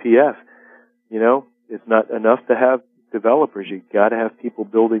WPF. It's not enough to have developers. You've got to have people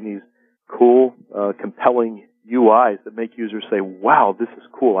building these cool, compelling UIs that make users say, wow, this is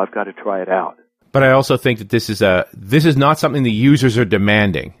cool. I've got to try it out. But I also think that this is not something the users are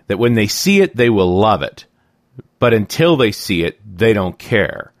demanding. That when they see it, they will love it. But until they see it, they don't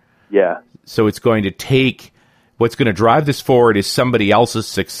care. Yeah. So it's going to take, what's going to drive this forward is somebody else's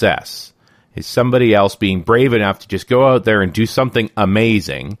success. Is somebody else being brave enough to just go out there and do something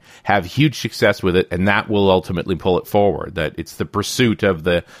amazing, have huge success with it, and that will ultimately pull it forward. That it's the pursuit of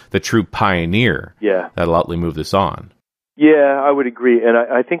the true pioneer that'll ultimately move this on. Yeah, I would agree. And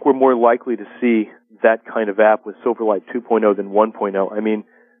I think we're more likely to see that kind of app with Silverlight 2.0 than 1.0. I mean,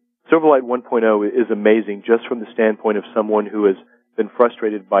 Silverlight 1.0 is amazing just from the standpoint of someone who has been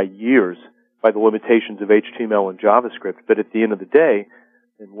frustrated by years by the limitations of HTML and JavaScript. But at the end of the day,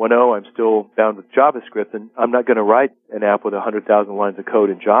 in 1.0, I'm still bound with JavaScript, and I'm not going to write an app with 100,000 lines of code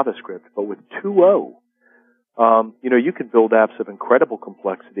in JavaScript. But with 2.0, you could build apps of incredible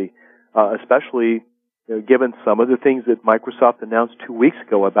complexity, especially given some of the things that Microsoft announced 2 weeks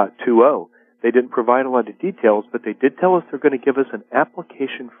ago about 2.0. They didn't provide a lot of details, but they did tell us they're going to give us an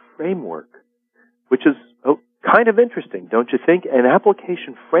application framework, which is kind of interesting, don't you think? An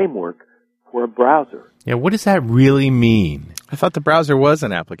application framework for a browser. Yeah, what does that really mean? I thought the browser was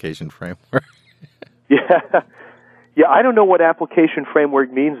an application framework. Yeah, I don't know what application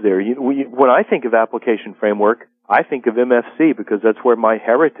framework means there. When I think of application framework, I think of MFC because that's where my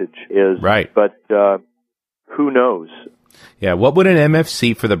heritage is. Right. But who knows? Yeah, what would an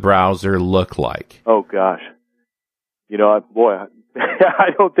MFC for the browser look like? Oh, gosh. I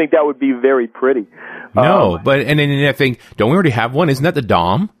don't think that would be very pretty. No, but and I think, don't we already have one? Isn't that the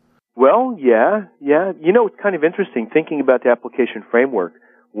DOM? Well, yeah. It's kind of interesting thinking about the application framework.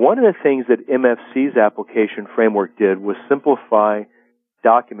 One of the things that MFC's application framework did was simplify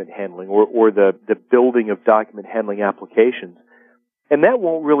document handling or the building of document handling applications. And that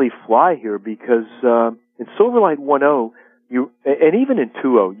won't really fly here because in Silverlight 1.0, and even in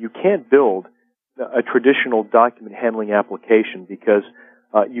 2.0, you can't build a traditional document handling application because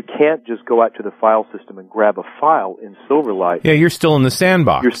you can't just go out to the file system and grab a file in Silverlight. Yeah, you're still in the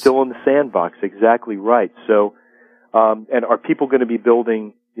sandbox. You're still in the sandbox, exactly right. So, and are people going to be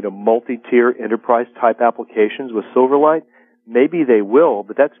building, multi-tier enterprise-type applications with Silverlight? Maybe they will,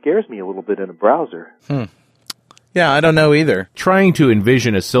 but that scares me a little bit in a browser. Yeah, I don't know either. Trying to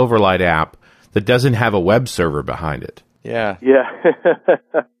envision a Silverlight app that doesn't have a web server behind it. Yeah.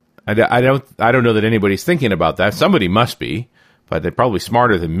 I don't know that anybody's thinking about that. Somebody must be, but they're probably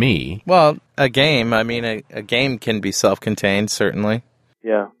smarter than me. Well, a game. I mean, a game can be self-contained, certainly.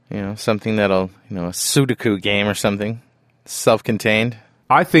 Yeah. Something that'll, a Sudoku game or something, self-contained.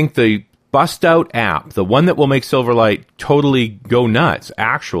 I think the bust-out app, the one that will make Silverlight totally go nuts,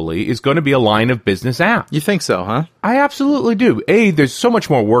 actually, is going to be a line of business app. You think so, huh? I absolutely do. There's so much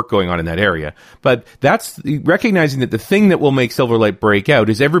more work going on in that area, but that's recognizing that the thing that will make Silverlight break out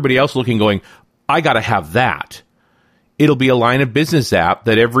is everybody else looking, going, I got to have that. It'll be a line of business app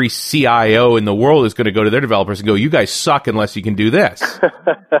that every CIO in the world is going to go to their developers and go, you guys suck unless you can do this.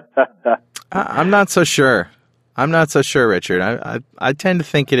 I'm not so sure. Richard. I tend to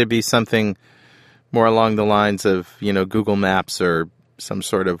think it'd be something more along the lines of, Google Maps or some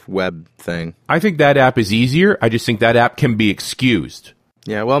sort of web thing. I think that app is easier. I just think that app can be excused.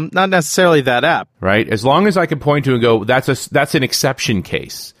 Yeah, well, not necessarily that app. Right? As long as I can point to and go, that's an exception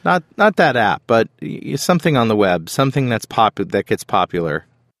case. Not that app, but something on the web, something that gets popular,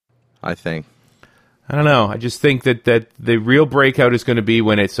 I think. I don't know. I just think that the real breakout is going to be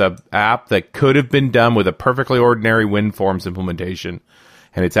when it's an app that could have been done with a perfectly ordinary WinForms implementation,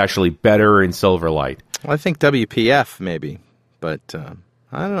 and it's actually better in Silverlight. Well, I think WPF maybe, but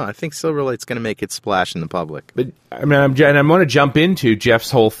I don't know. I think Silverlight's going to make its splash in the public. But I mean, I'm going to jump into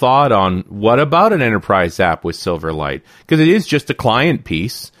Jeff's whole thought on what about an enterprise app with Silverlight, because it is just a client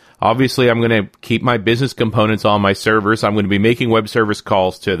piece. Obviously, I'm going to keep my business components on my servers. I'm going to be making web service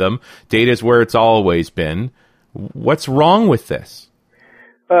calls to them. Data is where it's always been. What's wrong with this?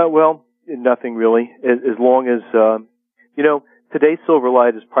 Well, nothing really. As long as, today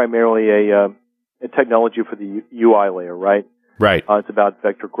Silverlight is primarily a technology for the UI layer, right? Right. It's about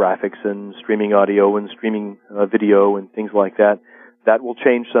vector graphics and streaming audio and streaming video and things like that. That will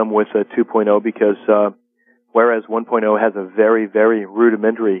change some with 2.0 because whereas 1.0 has a very, very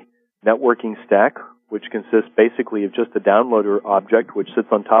rudimentary networking stack, which consists basically of just a downloader object, which sits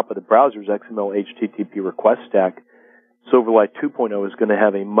on top of the browser's XML HTTP request stack, Silverlight 2.0 is going to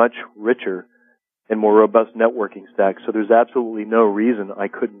have a much richer and more robust networking stack. So there's absolutely no reason I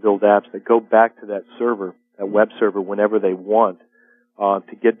couldn't build apps that go back to that server, that web server, whenever they want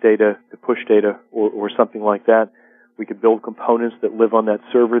to get data, to push data, or something like that. We could build components that live on that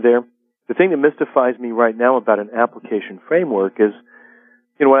server there. The thing that mystifies me right now about an application framework is,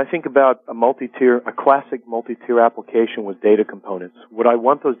 when I think about a classic multi-tier application with data components, would I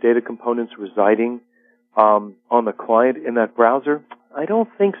want those data components residing on the client in that browser? I don't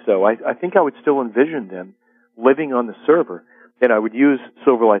think so. I think I would still envision them living on the server, and I would use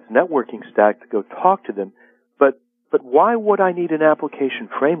Silverlight's networking stack to go talk to them. But why would I need an application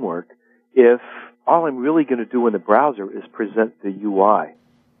framework if all I'm really going to do in the browser is present the UI?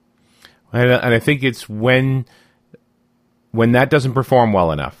 And I think it's when that doesn't perform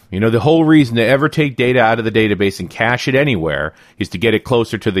well enough. The whole reason to ever take data out of the database and cache it anywhere is to get it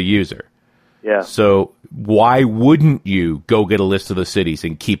closer to the user. Yeah. So why wouldn't you go get a list of the cities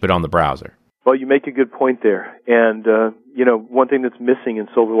and keep it on the browser? Well, you make a good point there. And, one thing that's missing in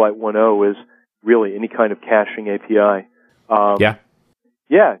Silverlight 1.0 is really any kind of caching API. Yeah.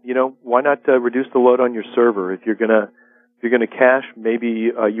 Yeah, why not reduce the load on your server? If you're going to cache,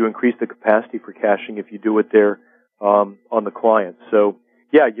 maybe you increase the capacity for caching if you do it there on the client. So,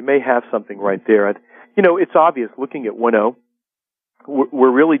 yeah, you may have something right there. It's obvious looking at 1.0,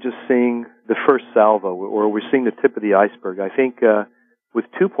 we're really just seeing the first salvo, or we're seeing the tip of the iceberg. I think with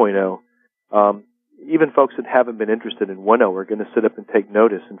 2.0, even folks that haven't been interested in 1.0 are going to sit up and take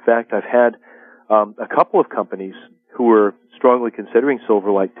notice. In fact, I've had a couple of companies who are strongly considering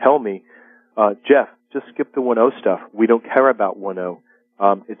Silverlight tell me, Jeff, just skip the 1.0 stuff. We don't care about 1.0.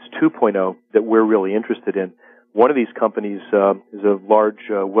 It's 2.0 that we're really interested in. One of these companies is a large,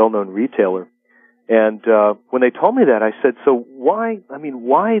 well-known retailer. And when they told me that, I said, so why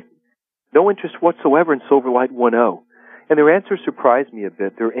no interest whatsoever in Silverlight 1.0? And their answer surprised me a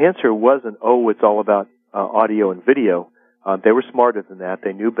bit. Their answer wasn't, it's all about audio and video. They were smarter than that.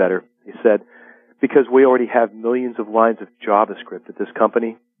 They knew better. They said, because we already have millions of lines of JavaScript at this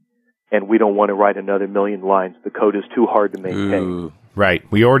company, and we don't want to write another million lines. The code is too hard to maintain. Ooh, right.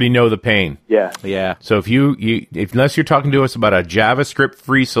 We already know the pain. Yeah. Yeah. So if unless you're talking to us about a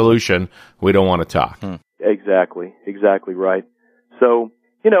JavaScript-free solution, we don't want to talk. Exactly right. So,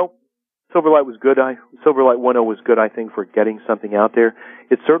 Silverlight was good. Silverlight 1.0 was good, I think, for getting something out there.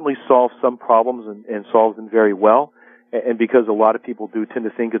 It certainly solves some problems and solves them very well. And because a lot of people do tend to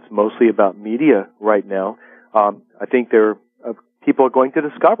think it's mostly about media right now, I think people are going to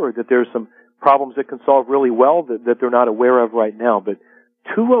discover that there's some problems that can solve really well that they're not aware of right now. But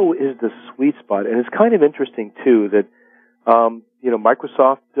 2.0 is the sweet spot, and it's kind of interesting too that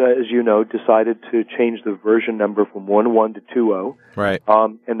Microsoft, as you know, decided to change the version number from 1.1 to 2.0. Right.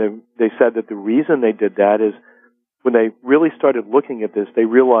 And they said that the reason they did that is when they really started looking at this, they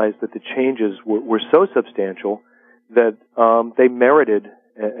realized that the changes were so substantial that they merited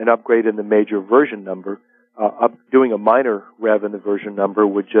an upgrade in the major version number. Doing a minor rev in the version number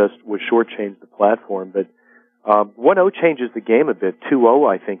would shortchange the platform. But 1.0 changes the game a bit. 2.0,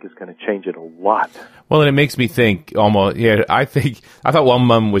 I think, is going to change it a lot. Well, and it makes me think almost. Yeah, I thought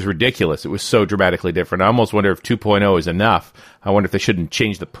 1.1 was ridiculous. It was so dramatically different. I almost wonder if 2.0 is enough. I wonder if they shouldn't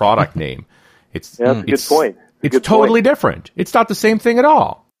change the product name. That's a good point. It's totally different. It's not the same thing at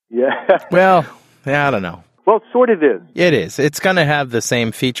all. Yeah. Well, I don't know. Well, it sort of is. It is. It's going to have the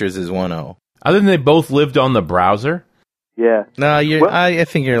same features as 1.0. Other than they both lived on the browser? Yeah. No, I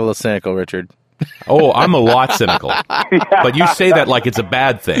think you're a little cynical, Richard. Oh, I'm a lot cynical. But you say that like it's a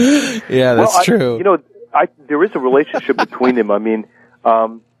bad thing. Yeah, that's true. There is a relationship between them. I mean,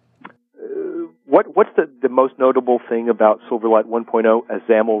 1.0 what's the most notable thing about Silverlight 1.0? A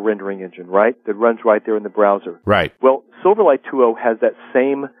XAML rendering engine, right? That runs right there in the browser. Right. Well, Silverlight 2.0 has that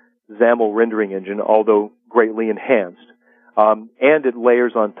same XAML rendering engine, although greatly enhanced. And it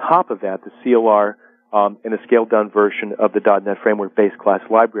layers on top of that the CLR and a scaled-down version of the .NET Framework base class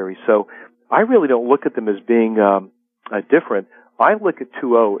library. So I really don't look at them as being different. I look at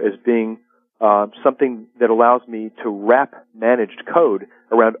 2.0 as being something that allows me to wrap managed code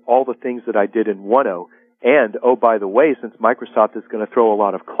around all the things that I did in 1.0. And, oh, by the way, since Microsoft is going to throw a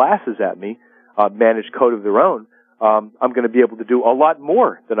lot of classes at me, managed code of their own, I'm going to be able to do a lot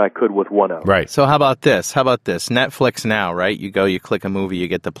more than I could with 1.0. Right. So how about this? Netflix now, right? You go, you click a movie, you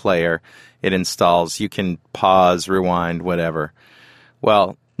get the player, it installs, you can pause, rewind, whatever.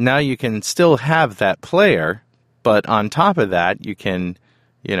 Well, now you can still have that player, but on top of that, you can,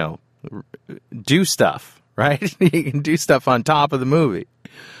 do stuff, right? You can do stuff on top of the movie.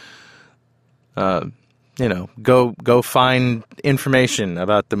 Go find information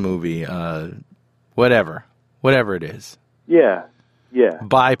about the movie, whatever it is. Yeah.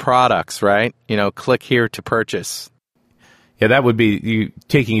 Buy products, right? Click here to purchase. Yeah, that would be, you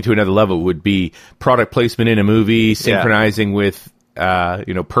taking it to another level would be product placement in a movie, synchronizing with,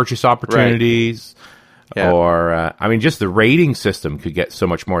 purchase opportunities. Right. Yeah. Or, just the rating system could get so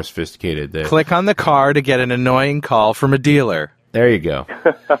much more sophisticated. Click on the car to get an annoying call from a dealer. There you go.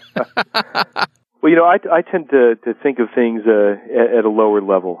 Well, I tend to think of things at a lower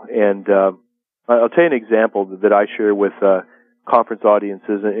level. And I'll tell you an example that I share with conference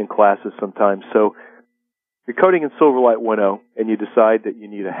audiences in classes sometimes. So you're coding in Silverlight 1.0, and you decide that you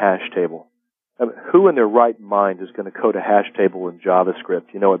need a hash table. I mean, who in their right mind is going to code a hash table in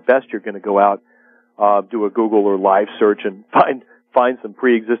JavaScript? At best you're going to go out, do a Google or live search and find some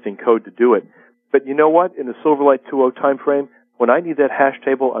pre-existing code to do it. But you know what? In the Silverlight 2.0 time frame, when I need that hash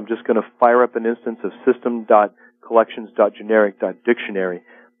table, I'm just going to fire up an instance of system.collections.generic.dictionary.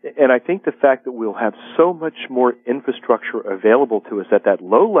 And I think the fact that we'll have so much more infrastructure available to us at that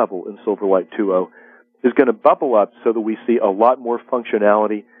low level in Silverlight 2.0 is going to bubble up so that we see a lot more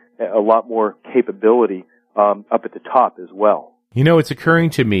functionality, a lot more capability up at the top as well. It's occurring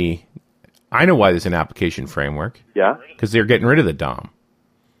to me, I know why there's an application framework. Yeah? Because they're getting rid of the DOM.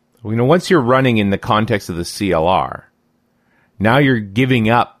 Once you're running in the context of the CLR, now you're giving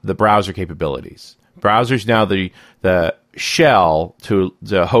up the browser capabilities. Browser's now the shell to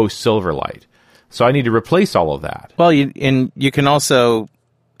host Silverlight. So I need to replace all of that. Well, you can also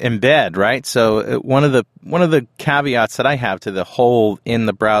embed, right? So one of the caveats that I have to the whole in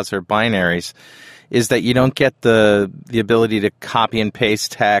the browser binaries is that you don't get the ability to copy and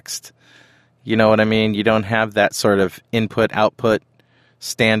paste text. You know what I mean? You don't have that sort of input-output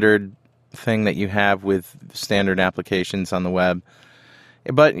standard thing that you have with standard applications on the web.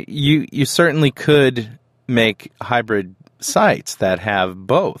 But you certainly could make hybrid sites that have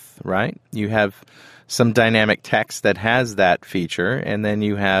both, right? You have some dynamic text that has that feature, and then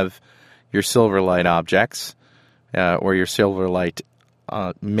you have your Silverlight objects or your Silverlight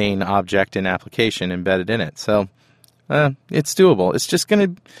main object and application embedded in it. So it's doable. It's just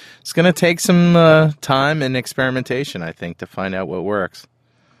gonna take some time and experimentation, I think, to find out what works.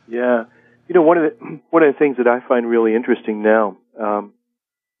 Yeah, one of the things that I find really interesting now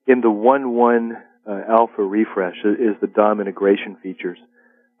in the 1.1 alpha refresh is the DOM integration features.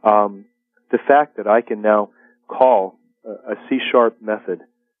 The fact that I can now call a C# method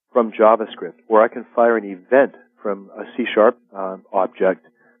from JavaScript, or I can fire an event from a C# object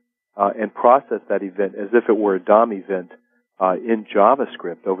and process that event as if it were a DOM event in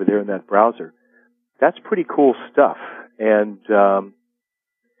JavaScript over there in that browser. That's pretty cool stuff. And,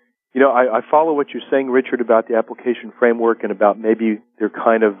 I follow what you're saying, Richard, about the application framework and about maybe they're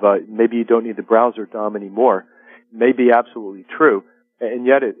maybe you don't need the browser DOM anymore. May be absolutely true. And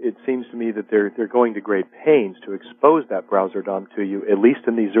yet it seems to me that they're going to great pains to expose that browser DOM to you, at least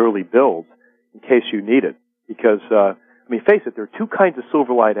in these early builds, in case you need it. Because, face it, there are two kinds of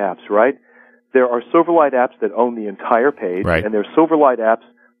Silverlight apps, right? There are Silverlight apps that own the entire page, right, and there are Silverlight apps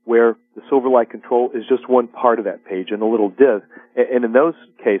where the Silverlight control is just one part of that page in a little div. And in those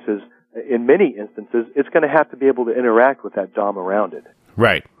cases, in many instances, it's going to have to be able to interact with that DOM around it.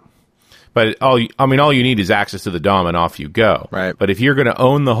 Right. But all you need is access to the DOM and off you go. Right. But if you're going to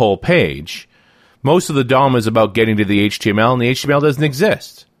own the whole page, most of the DOM is about getting to the HTML, and the HTML doesn't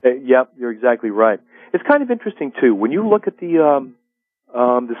exist. Yep, you're exactly right. It's kind of interesting too when you look at the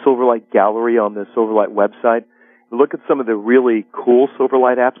Silverlight gallery on the Silverlight website. Look at some of the really cool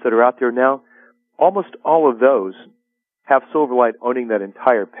Silverlight apps that are out there now. Almost all of those have Silverlight owning that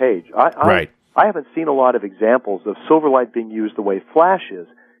entire page. I haven't seen a lot of examples of Silverlight being used the way Flash is.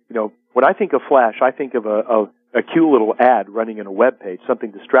 when I think of Flash, I think of a cute little ad running in a web page,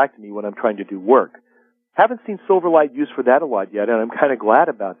 something distracting me when I'm trying to do work. Haven't seen Silverlight used for that a lot yet, and I'm kind of glad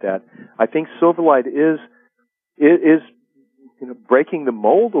about that. I think Silverlight is breaking the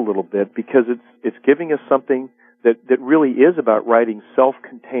mold a little bit because it's giving us something that really is about writing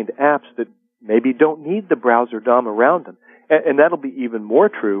self-contained apps that maybe don't need the browser DOM around them. And that'll be even more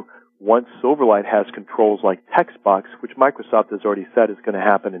true once Silverlight has controls like TextBox, which Microsoft has already said is going to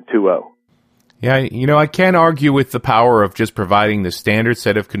happen in 2.0. Yeah, I can't argue with the power of just providing the standard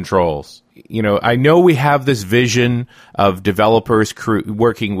set of controls. I know we have this vision of developers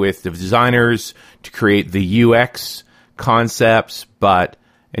working with the designers to create the UX concepts, but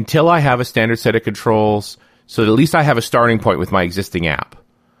until I have a standard set of controls, so that at least I have a starting point with my existing app.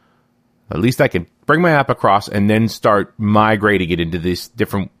 At least I can bring my app across and then start migrating it into this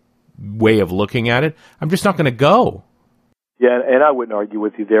different way of looking at it. I'm just not going to go. Yeah, and I wouldn't argue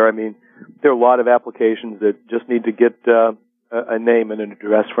with you there. I mean, there are a lot of applications that just need to get a name and an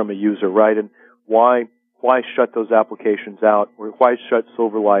address from a user, right? And why shut those applications out, or why shut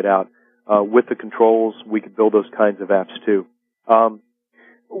Silverlight out? With the controls, we could build those kinds of apps too.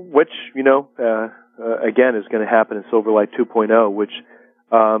 Which, again, is going to happen in Silverlight 2.0, which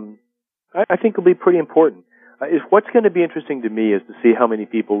I think will be pretty important. What's going to be interesting to me is to see how many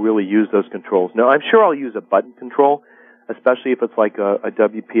people really use those controls. Now, I'm sure I'll use a button control, especially if it's like a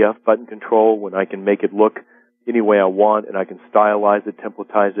WPF button control when I can make it look any way I want and I can stylize it,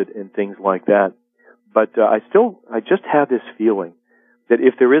 templatize it, and things like that. But I just have this feeling that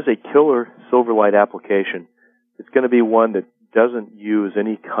if there is a killer Silverlight application, it's going to be one that doesn't use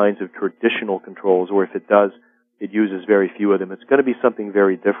any kinds of traditional controls, or if it does, it uses very few of them. It's going to be something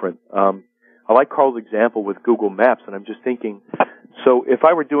very different. I like Carl's example with Google Maps, and I'm just thinking, so if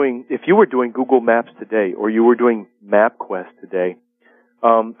you were doing Google Maps today, or you were doing MapQuest today,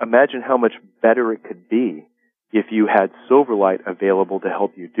 imagine how much better it could be if you had Silverlight available to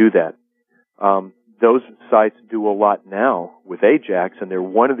help you do that. Those sites do a lot now with Ajax, and they're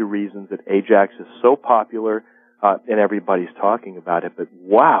one of the reasons that Ajax is so popular, and everybody's talking about it. But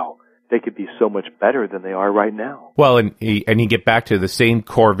wow, they could be so much better than they are right now. Well, and you get back to the same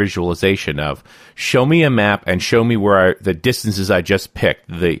core visualization of show me a map and show me where the distances I just picked,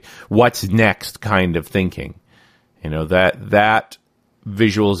 the what's next kind of thinking. That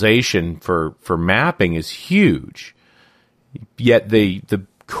visualization for mapping is huge. Yet the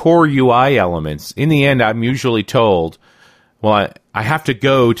core UI elements, in the end, I'm usually told, well, I have to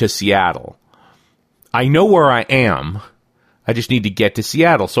go to Seattle. I know where I am. I just need to get to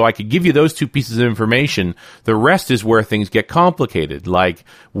Seattle. So I could give you those two pieces of information. The rest is where things get complicated, like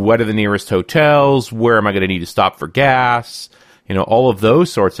what are the nearest hotels? Where am I going to need to stop for gas? All of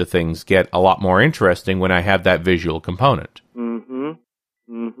those sorts of things get a lot more interesting when I have that visual component. Mm-hmm.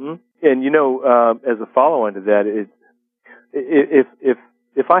 Mm-hmm. And, as a follow-on to that,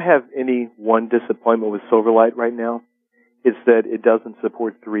 if I have any one disappointment with Silverlight right now, it's that it doesn't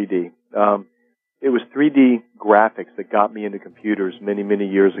support 3D. It was 3D graphics that got me into computers many, many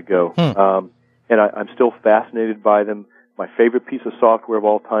years ago. And I'm still fascinated by them. My favorite piece of software of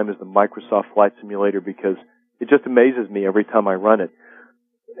all time is the Microsoft Flight Simulator because it just amazes me every time I run it.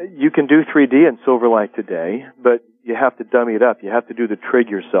 You can do 3D in Silverlight today, but you have to dummy it up. You have to do the trig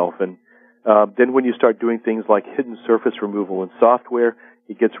yourself. And then when you start doing things like hidden surface removal in software,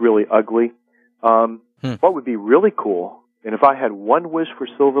 it gets really ugly. What would be really cool, and if I had one wish for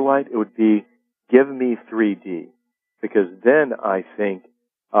Silverlight, it would be give me 3D, because then I think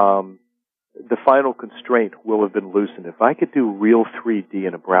the final constraint will have been loosened. If I could do real 3D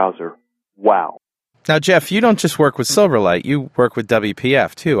in a browser, wow. Now, Jeff, you don't just work with Silverlight. You work with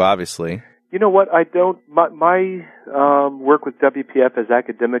WPF, too, obviously. You know what? I don't. My work with WPF as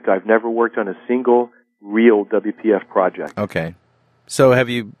academic, I've never worked on a single real WPF project. Okay. So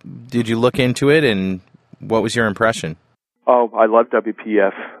did you look into it, and what was your impression? Oh, I love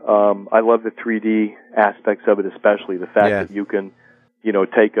WPF. I love the 3D aspects of it, especially the fact that you can,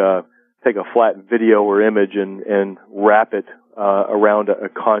 take a flat video or image and wrap it around a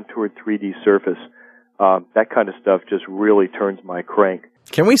contoured 3D surface. That kind of stuff just really turns my crank.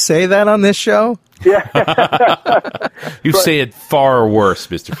 Can we say that on this show? Yeah. You say it far worse,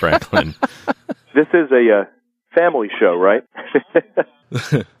 Mr. Franklin. This is a family show, right?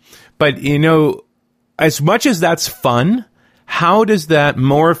 But, as much as that's fun, how does that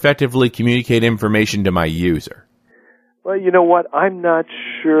more effectively communicate information to my user? Well, you know what? I'm not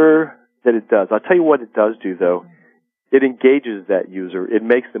sure that it does. I'll tell you what it does do, though. It engages that user. It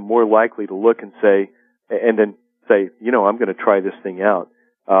makes them more likely to look and say, I'm going to try this thing out.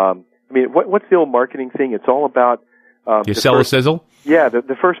 What's the old marketing thing? It's all about You sell a sizzle? Yeah,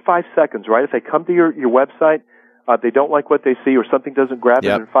 the first 5 seconds, right? If they come to your website, they don't like what they see or something doesn't grab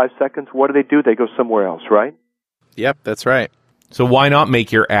them in 5 seconds, what do? They go somewhere else, right? Yep, that's right. So why not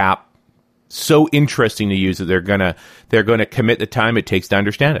make your app so interesting to use that they're gonna commit the time it takes to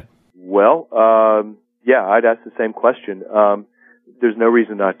understand it? Well, yeah, I'd ask the same question. There's no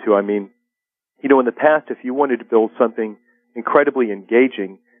reason not to. I mean, in the past, if you wanted to build something incredibly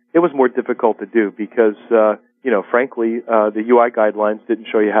engaging, it was more difficult to do because, frankly, the UI guidelines didn't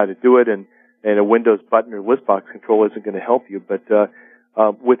show you how to do it, and a Windows button or list box control isn't going to help you. But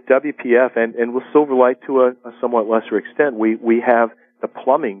with WPF and with Silverlight to a somewhat lesser extent, we have the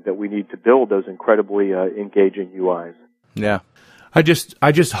plumbing that we need to build those incredibly engaging UIs. Yeah. I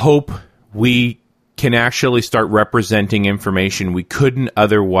just hope we can actually start representing information we couldn't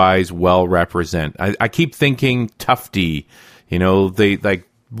otherwise well represent. I keep thinking Tufty, they like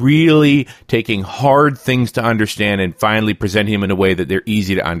really taking hard things to understand and finally presenting them in a way that they're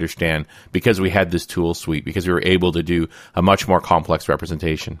easy to understand because we had this tool suite, because we were able to do a much more complex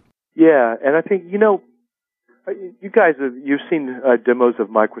representation. Yeah, and I think, you guys you've seen demos of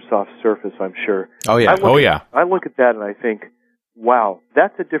Microsoft Surface, I'm sure. Oh, yeah. I look at that and I think, wow,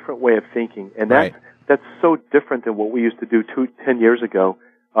 that's a different way of thinking, and that's so different than what we used to do 10 years ago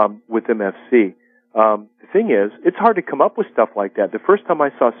with MFC. The thing is, it's hard to come up with stuff like that. The first time I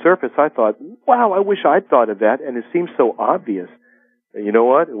saw Surface, I thought, wow, I wish I'd thought of that, and it seems so obvious. And you know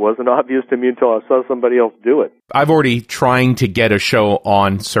what? It wasn't obvious to me until I saw somebody else do it. I've already trying to get a show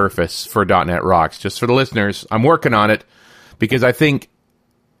on Surface for .NET Rocks. Just for the listeners, I'm working on it because I think,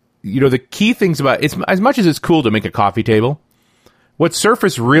 the key things about it's as much as it's cool to make a coffee table, what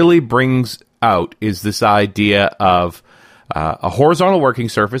Surface really brings out is this idea of a horizontal working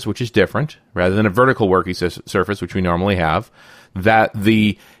surface, which is different, rather than a vertical working surface, which we normally have, that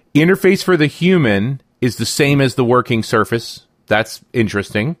the interface for the human is the same as the working surface. That's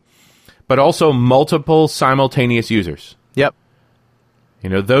interesting. But also multiple simultaneous users. Yep.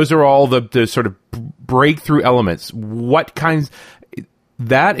 Those are all the sort of breakthrough elements.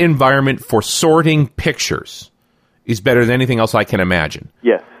 That environment for sorting pictures is better than anything else I can imagine.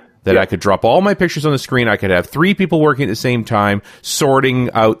 Yes. I could drop all my pictures on the screen. I could have 3 people working at the same time, sorting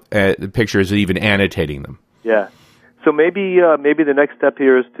out the pictures and even annotating them. Yeah. So maybe the next step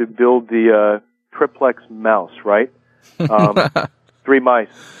here is to build the triplex mouse, right? 3 mice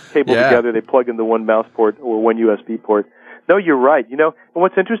cabled together. They plug into one mouse port or one USB port. No, you're right. And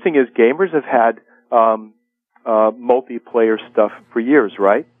what's interesting is gamers have had multiplayer stuff for years,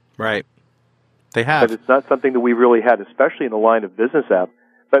 right? Right. They have. But it's not something that we really had, especially in the line of business app.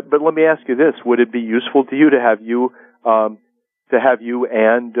 But let me ask you this: would it be useful to you to have you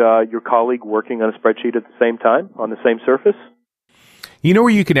and your colleague working on a spreadsheet at the same time on the same surface? Where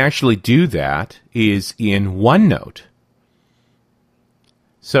you can actually do that is in OneNote.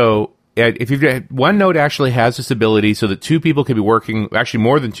 So if you've got OneNote actually has this ability so that 2 people can be working, actually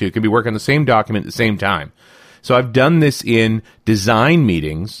more than 2, can be working on the same document at the same time. So I've done this in design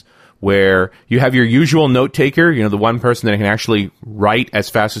meetings where you have your usual note taker, the one person that can actually write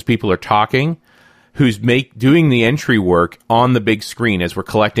as fast as people are talking, who's doing the entry work on the big screen as we're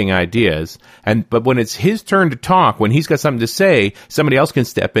collecting ideas. But when it's his turn to talk, when he's got something to say, somebody else can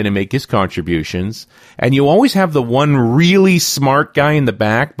step in and make his contributions. And you always have the one really smart guy in the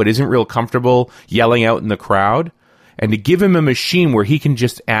back, but isn't real comfortable yelling out in the crowd. And to give him a machine where he can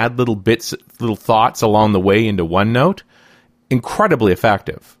just add little bits, little thoughts along the way into OneNote, incredibly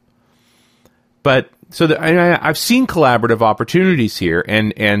effective. But I've seen collaborative opportunities here,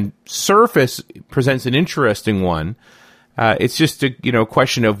 and Surface presents an interesting one. It's just a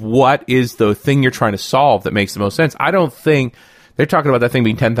question of what is the thing you're trying to solve that makes the most sense. I don't think they're talking about that thing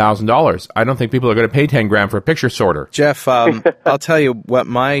being $10,000. I don't think people are going to pay $10,000 for a picture sorter. Jeff, I'll tell you what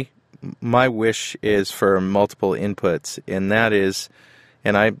my wish is for multiple inputs, and that is,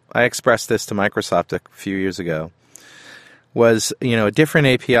 and I expressed this to Microsoft a few years ago, was, a different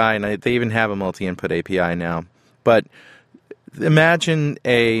API, and they even have a multi-input API now. But imagine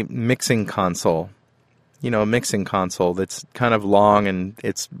a mixing console, a mixing console that's kind of long and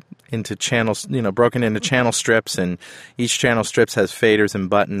it's into channels, broken into channel strips, and each channel strips has faders and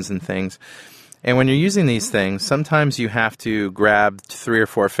buttons and things. And when you're using these things, sometimes you have to grab 3 or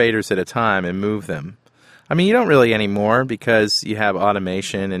 4 faders at a time and move them. I mean, you don't really anymore because you have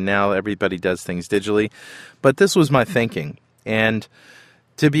automation and now everybody does things digitally. But this was my thinking. And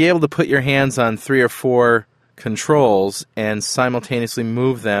to be able to put your hands on 3 or 4 controls and simultaneously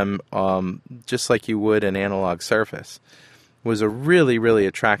move them just like you would an analog surface was a really, really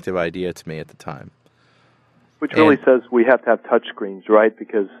attractive idea to me at the time. Which really says we have to have touch screens, right?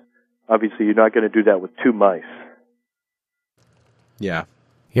 Because obviously you're not going to do that with 2 mice. Yeah.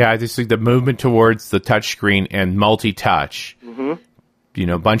 Yeah, I just think the movement towards the touchscreen and multi-touch,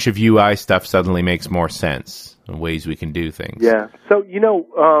 a bunch of UI stuff suddenly makes more sense in ways we can do things. Yeah. So,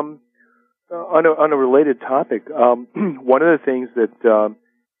 on a related topic, one of the things that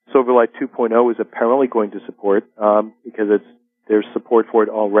Silverlight 2.0 is apparently going to support, because there's support for it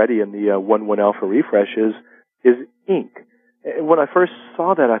already in the 1.1 alpha refresh, is ink. And when I first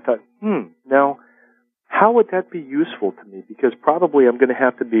saw that, I thought, now, how would that be useful to me? Because probably I'm going to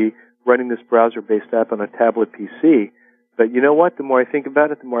have to be running this browser-based app on a tablet PC. But you know what? The more I think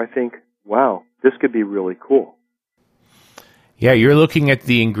about it, the more I think, wow, this could be really cool. Yeah, you're looking at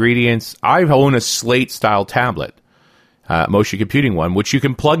the ingredients. I own a Slate-style tablet, motion computing one, which you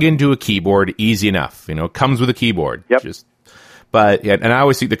can plug into a keyboard easy enough. It comes with a keyboard. Yep. And I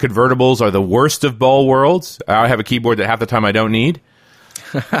always think the convertibles are the worst of both worlds. I have a keyboard that half the time I don't need.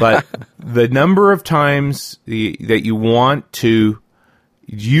 But the number of times that you want to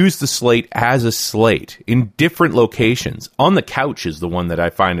use the Slate as a Slate in different locations. On the couch is the one that I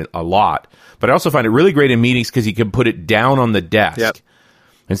find it a lot. But I also find it really great in meetings because you can put it down on the desk. Yep.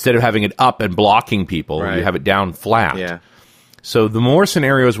 Instead of having it up and blocking people, right. You have it down flat. Yeah. So the more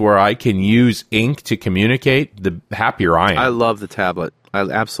scenarios where I can use ink to communicate, the happier I am. I love the tablet. I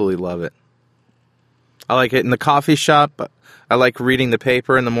absolutely love it. I like it in the coffee shop. I like reading the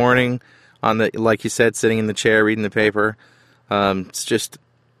paper in the morning like you said, sitting in the chair reading the paper. It's just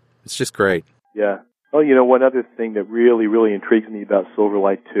great. Yeah. Well, one other thing that really, really intrigues me about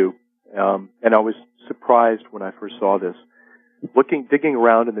Silverlight 2, and I was surprised when I first saw this, digging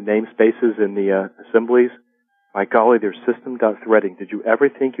around in the namespaces in the assemblies, by golly, there's system.threading. Did you ever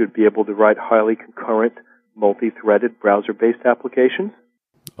think you'd be able to write highly concurrent, multi-threaded browser-based applications?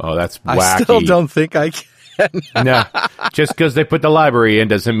 Oh, that's wacky. I still don't think I can. No, just because they put the library in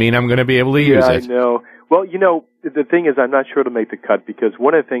doesn't mean I'm going to be able to use it. Yeah, I know. Well, the thing is, I'm not sure it'll make the cut, because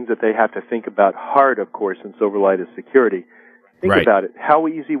one of the things that they have to think about hard, of course, in Silverlight is security. Think about it. How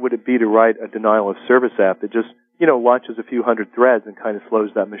easy would it be to write a denial of service app that just, launches a few hundred threads and kind of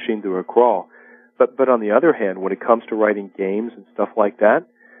slows that machine to a crawl? But on the other hand, when it comes to writing games and stuff like that,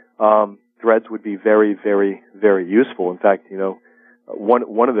 threads would be very, very, very useful. In fact,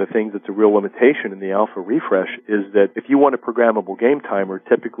 one of the things that's a real limitation in the alpha refresh is that if you want a programmable game timer,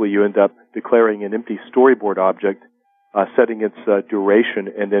 typically you end up declaring an empty storyboard object, setting its duration,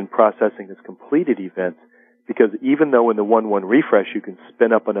 and then processing its completed events. Because even though in the 1.1 refresh you can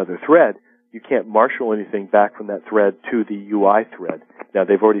spin up another thread, you can't marshal anything back from that thread to the UI thread. Now,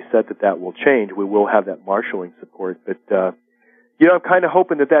 they've already said that will change. We will have that marshaling support. But, I'm kind of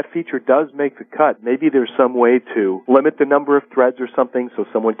hoping that feature does make the cut. Maybe there's some way to limit the number of threads or something so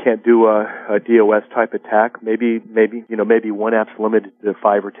someone can't do a DOS-type attack. Maybe one app's limited to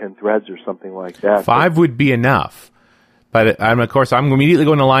 5 or 10 threads or something like that. 5 would be enough. But, of course, I'm immediately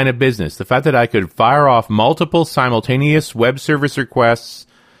going to line of business. The fact that I could fire off multiple simultaneous web service requests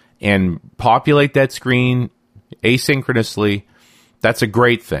and populate that screen asynchronously, that's a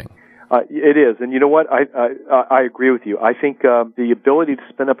great thing. It is. And you know what? I agree with you. I think the ability to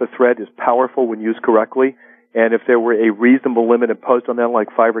spin up a thread is powerful when used correctly. And if there were a reasonable limit imposed on that, like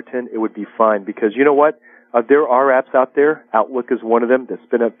 5 or 10, it would be fine. Because you know what? There are apps out there. Outlook is one of them that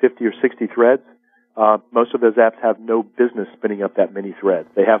spin up 50 or 60 threads. Most of those apps have no business spinning up that many threads.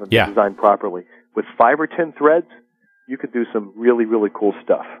 They haven't been designed properly. With 5 or 10 threads, you could do some really, really cool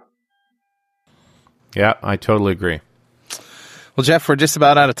stuff. Yeah, I totally agree. Well, Jeff, we're just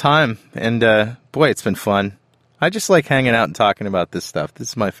about out of time, and boy, it's been fun. I just like hanging out and talking about this stuff. This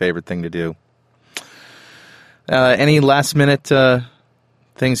is my favorite thing to do. Any last-minute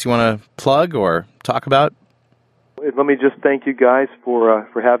things you want to plug or talk about? Let me just thank you guys for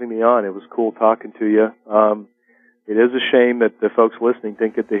having me on. It was cool talking to you. It is a shame that the folks listening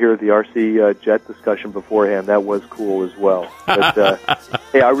didn't get to hear the RC jet discussion beforehand. That was cool as well. But,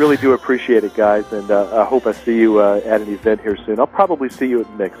 hey, I really do appreciate it, guys, and I hope I see you at an event here soon. I'll probably see you at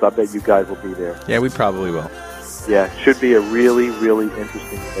Mix. I bet you guys will be there. Yeah, we probably will. Yeah, should be a really, really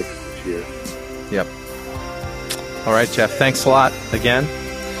interesting Mix this year. Yep. All right, Jeff, thanks a lot again.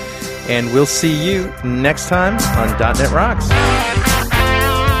 And we'll see you next time on .NET Rocks.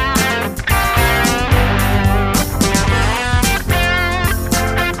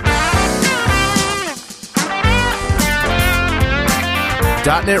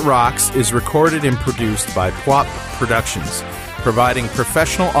 .NET Rocks is recorded and produced by PWOP Productions, providing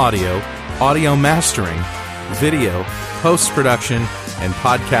professional audio mastering, video, post-production, and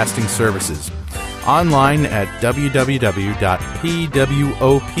podcasting services. Online at www.pwop.com.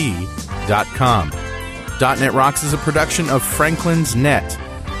 .NET Rocks is a production of Franklin's Net,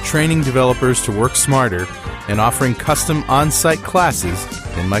 training developers to work smarter and offering custom on-site classes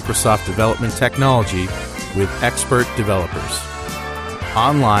in Microsoft development technology with expert developers.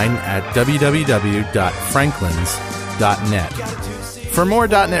 Online at www.franklins.net. For more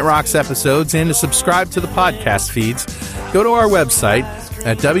 .NET Rocks episodes and to subscribe to the podcast feeds, go to our website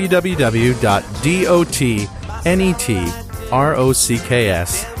at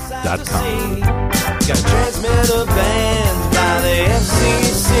www.dotnetrocks.com. Got transmitter banned by the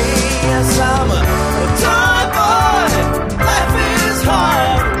FCC.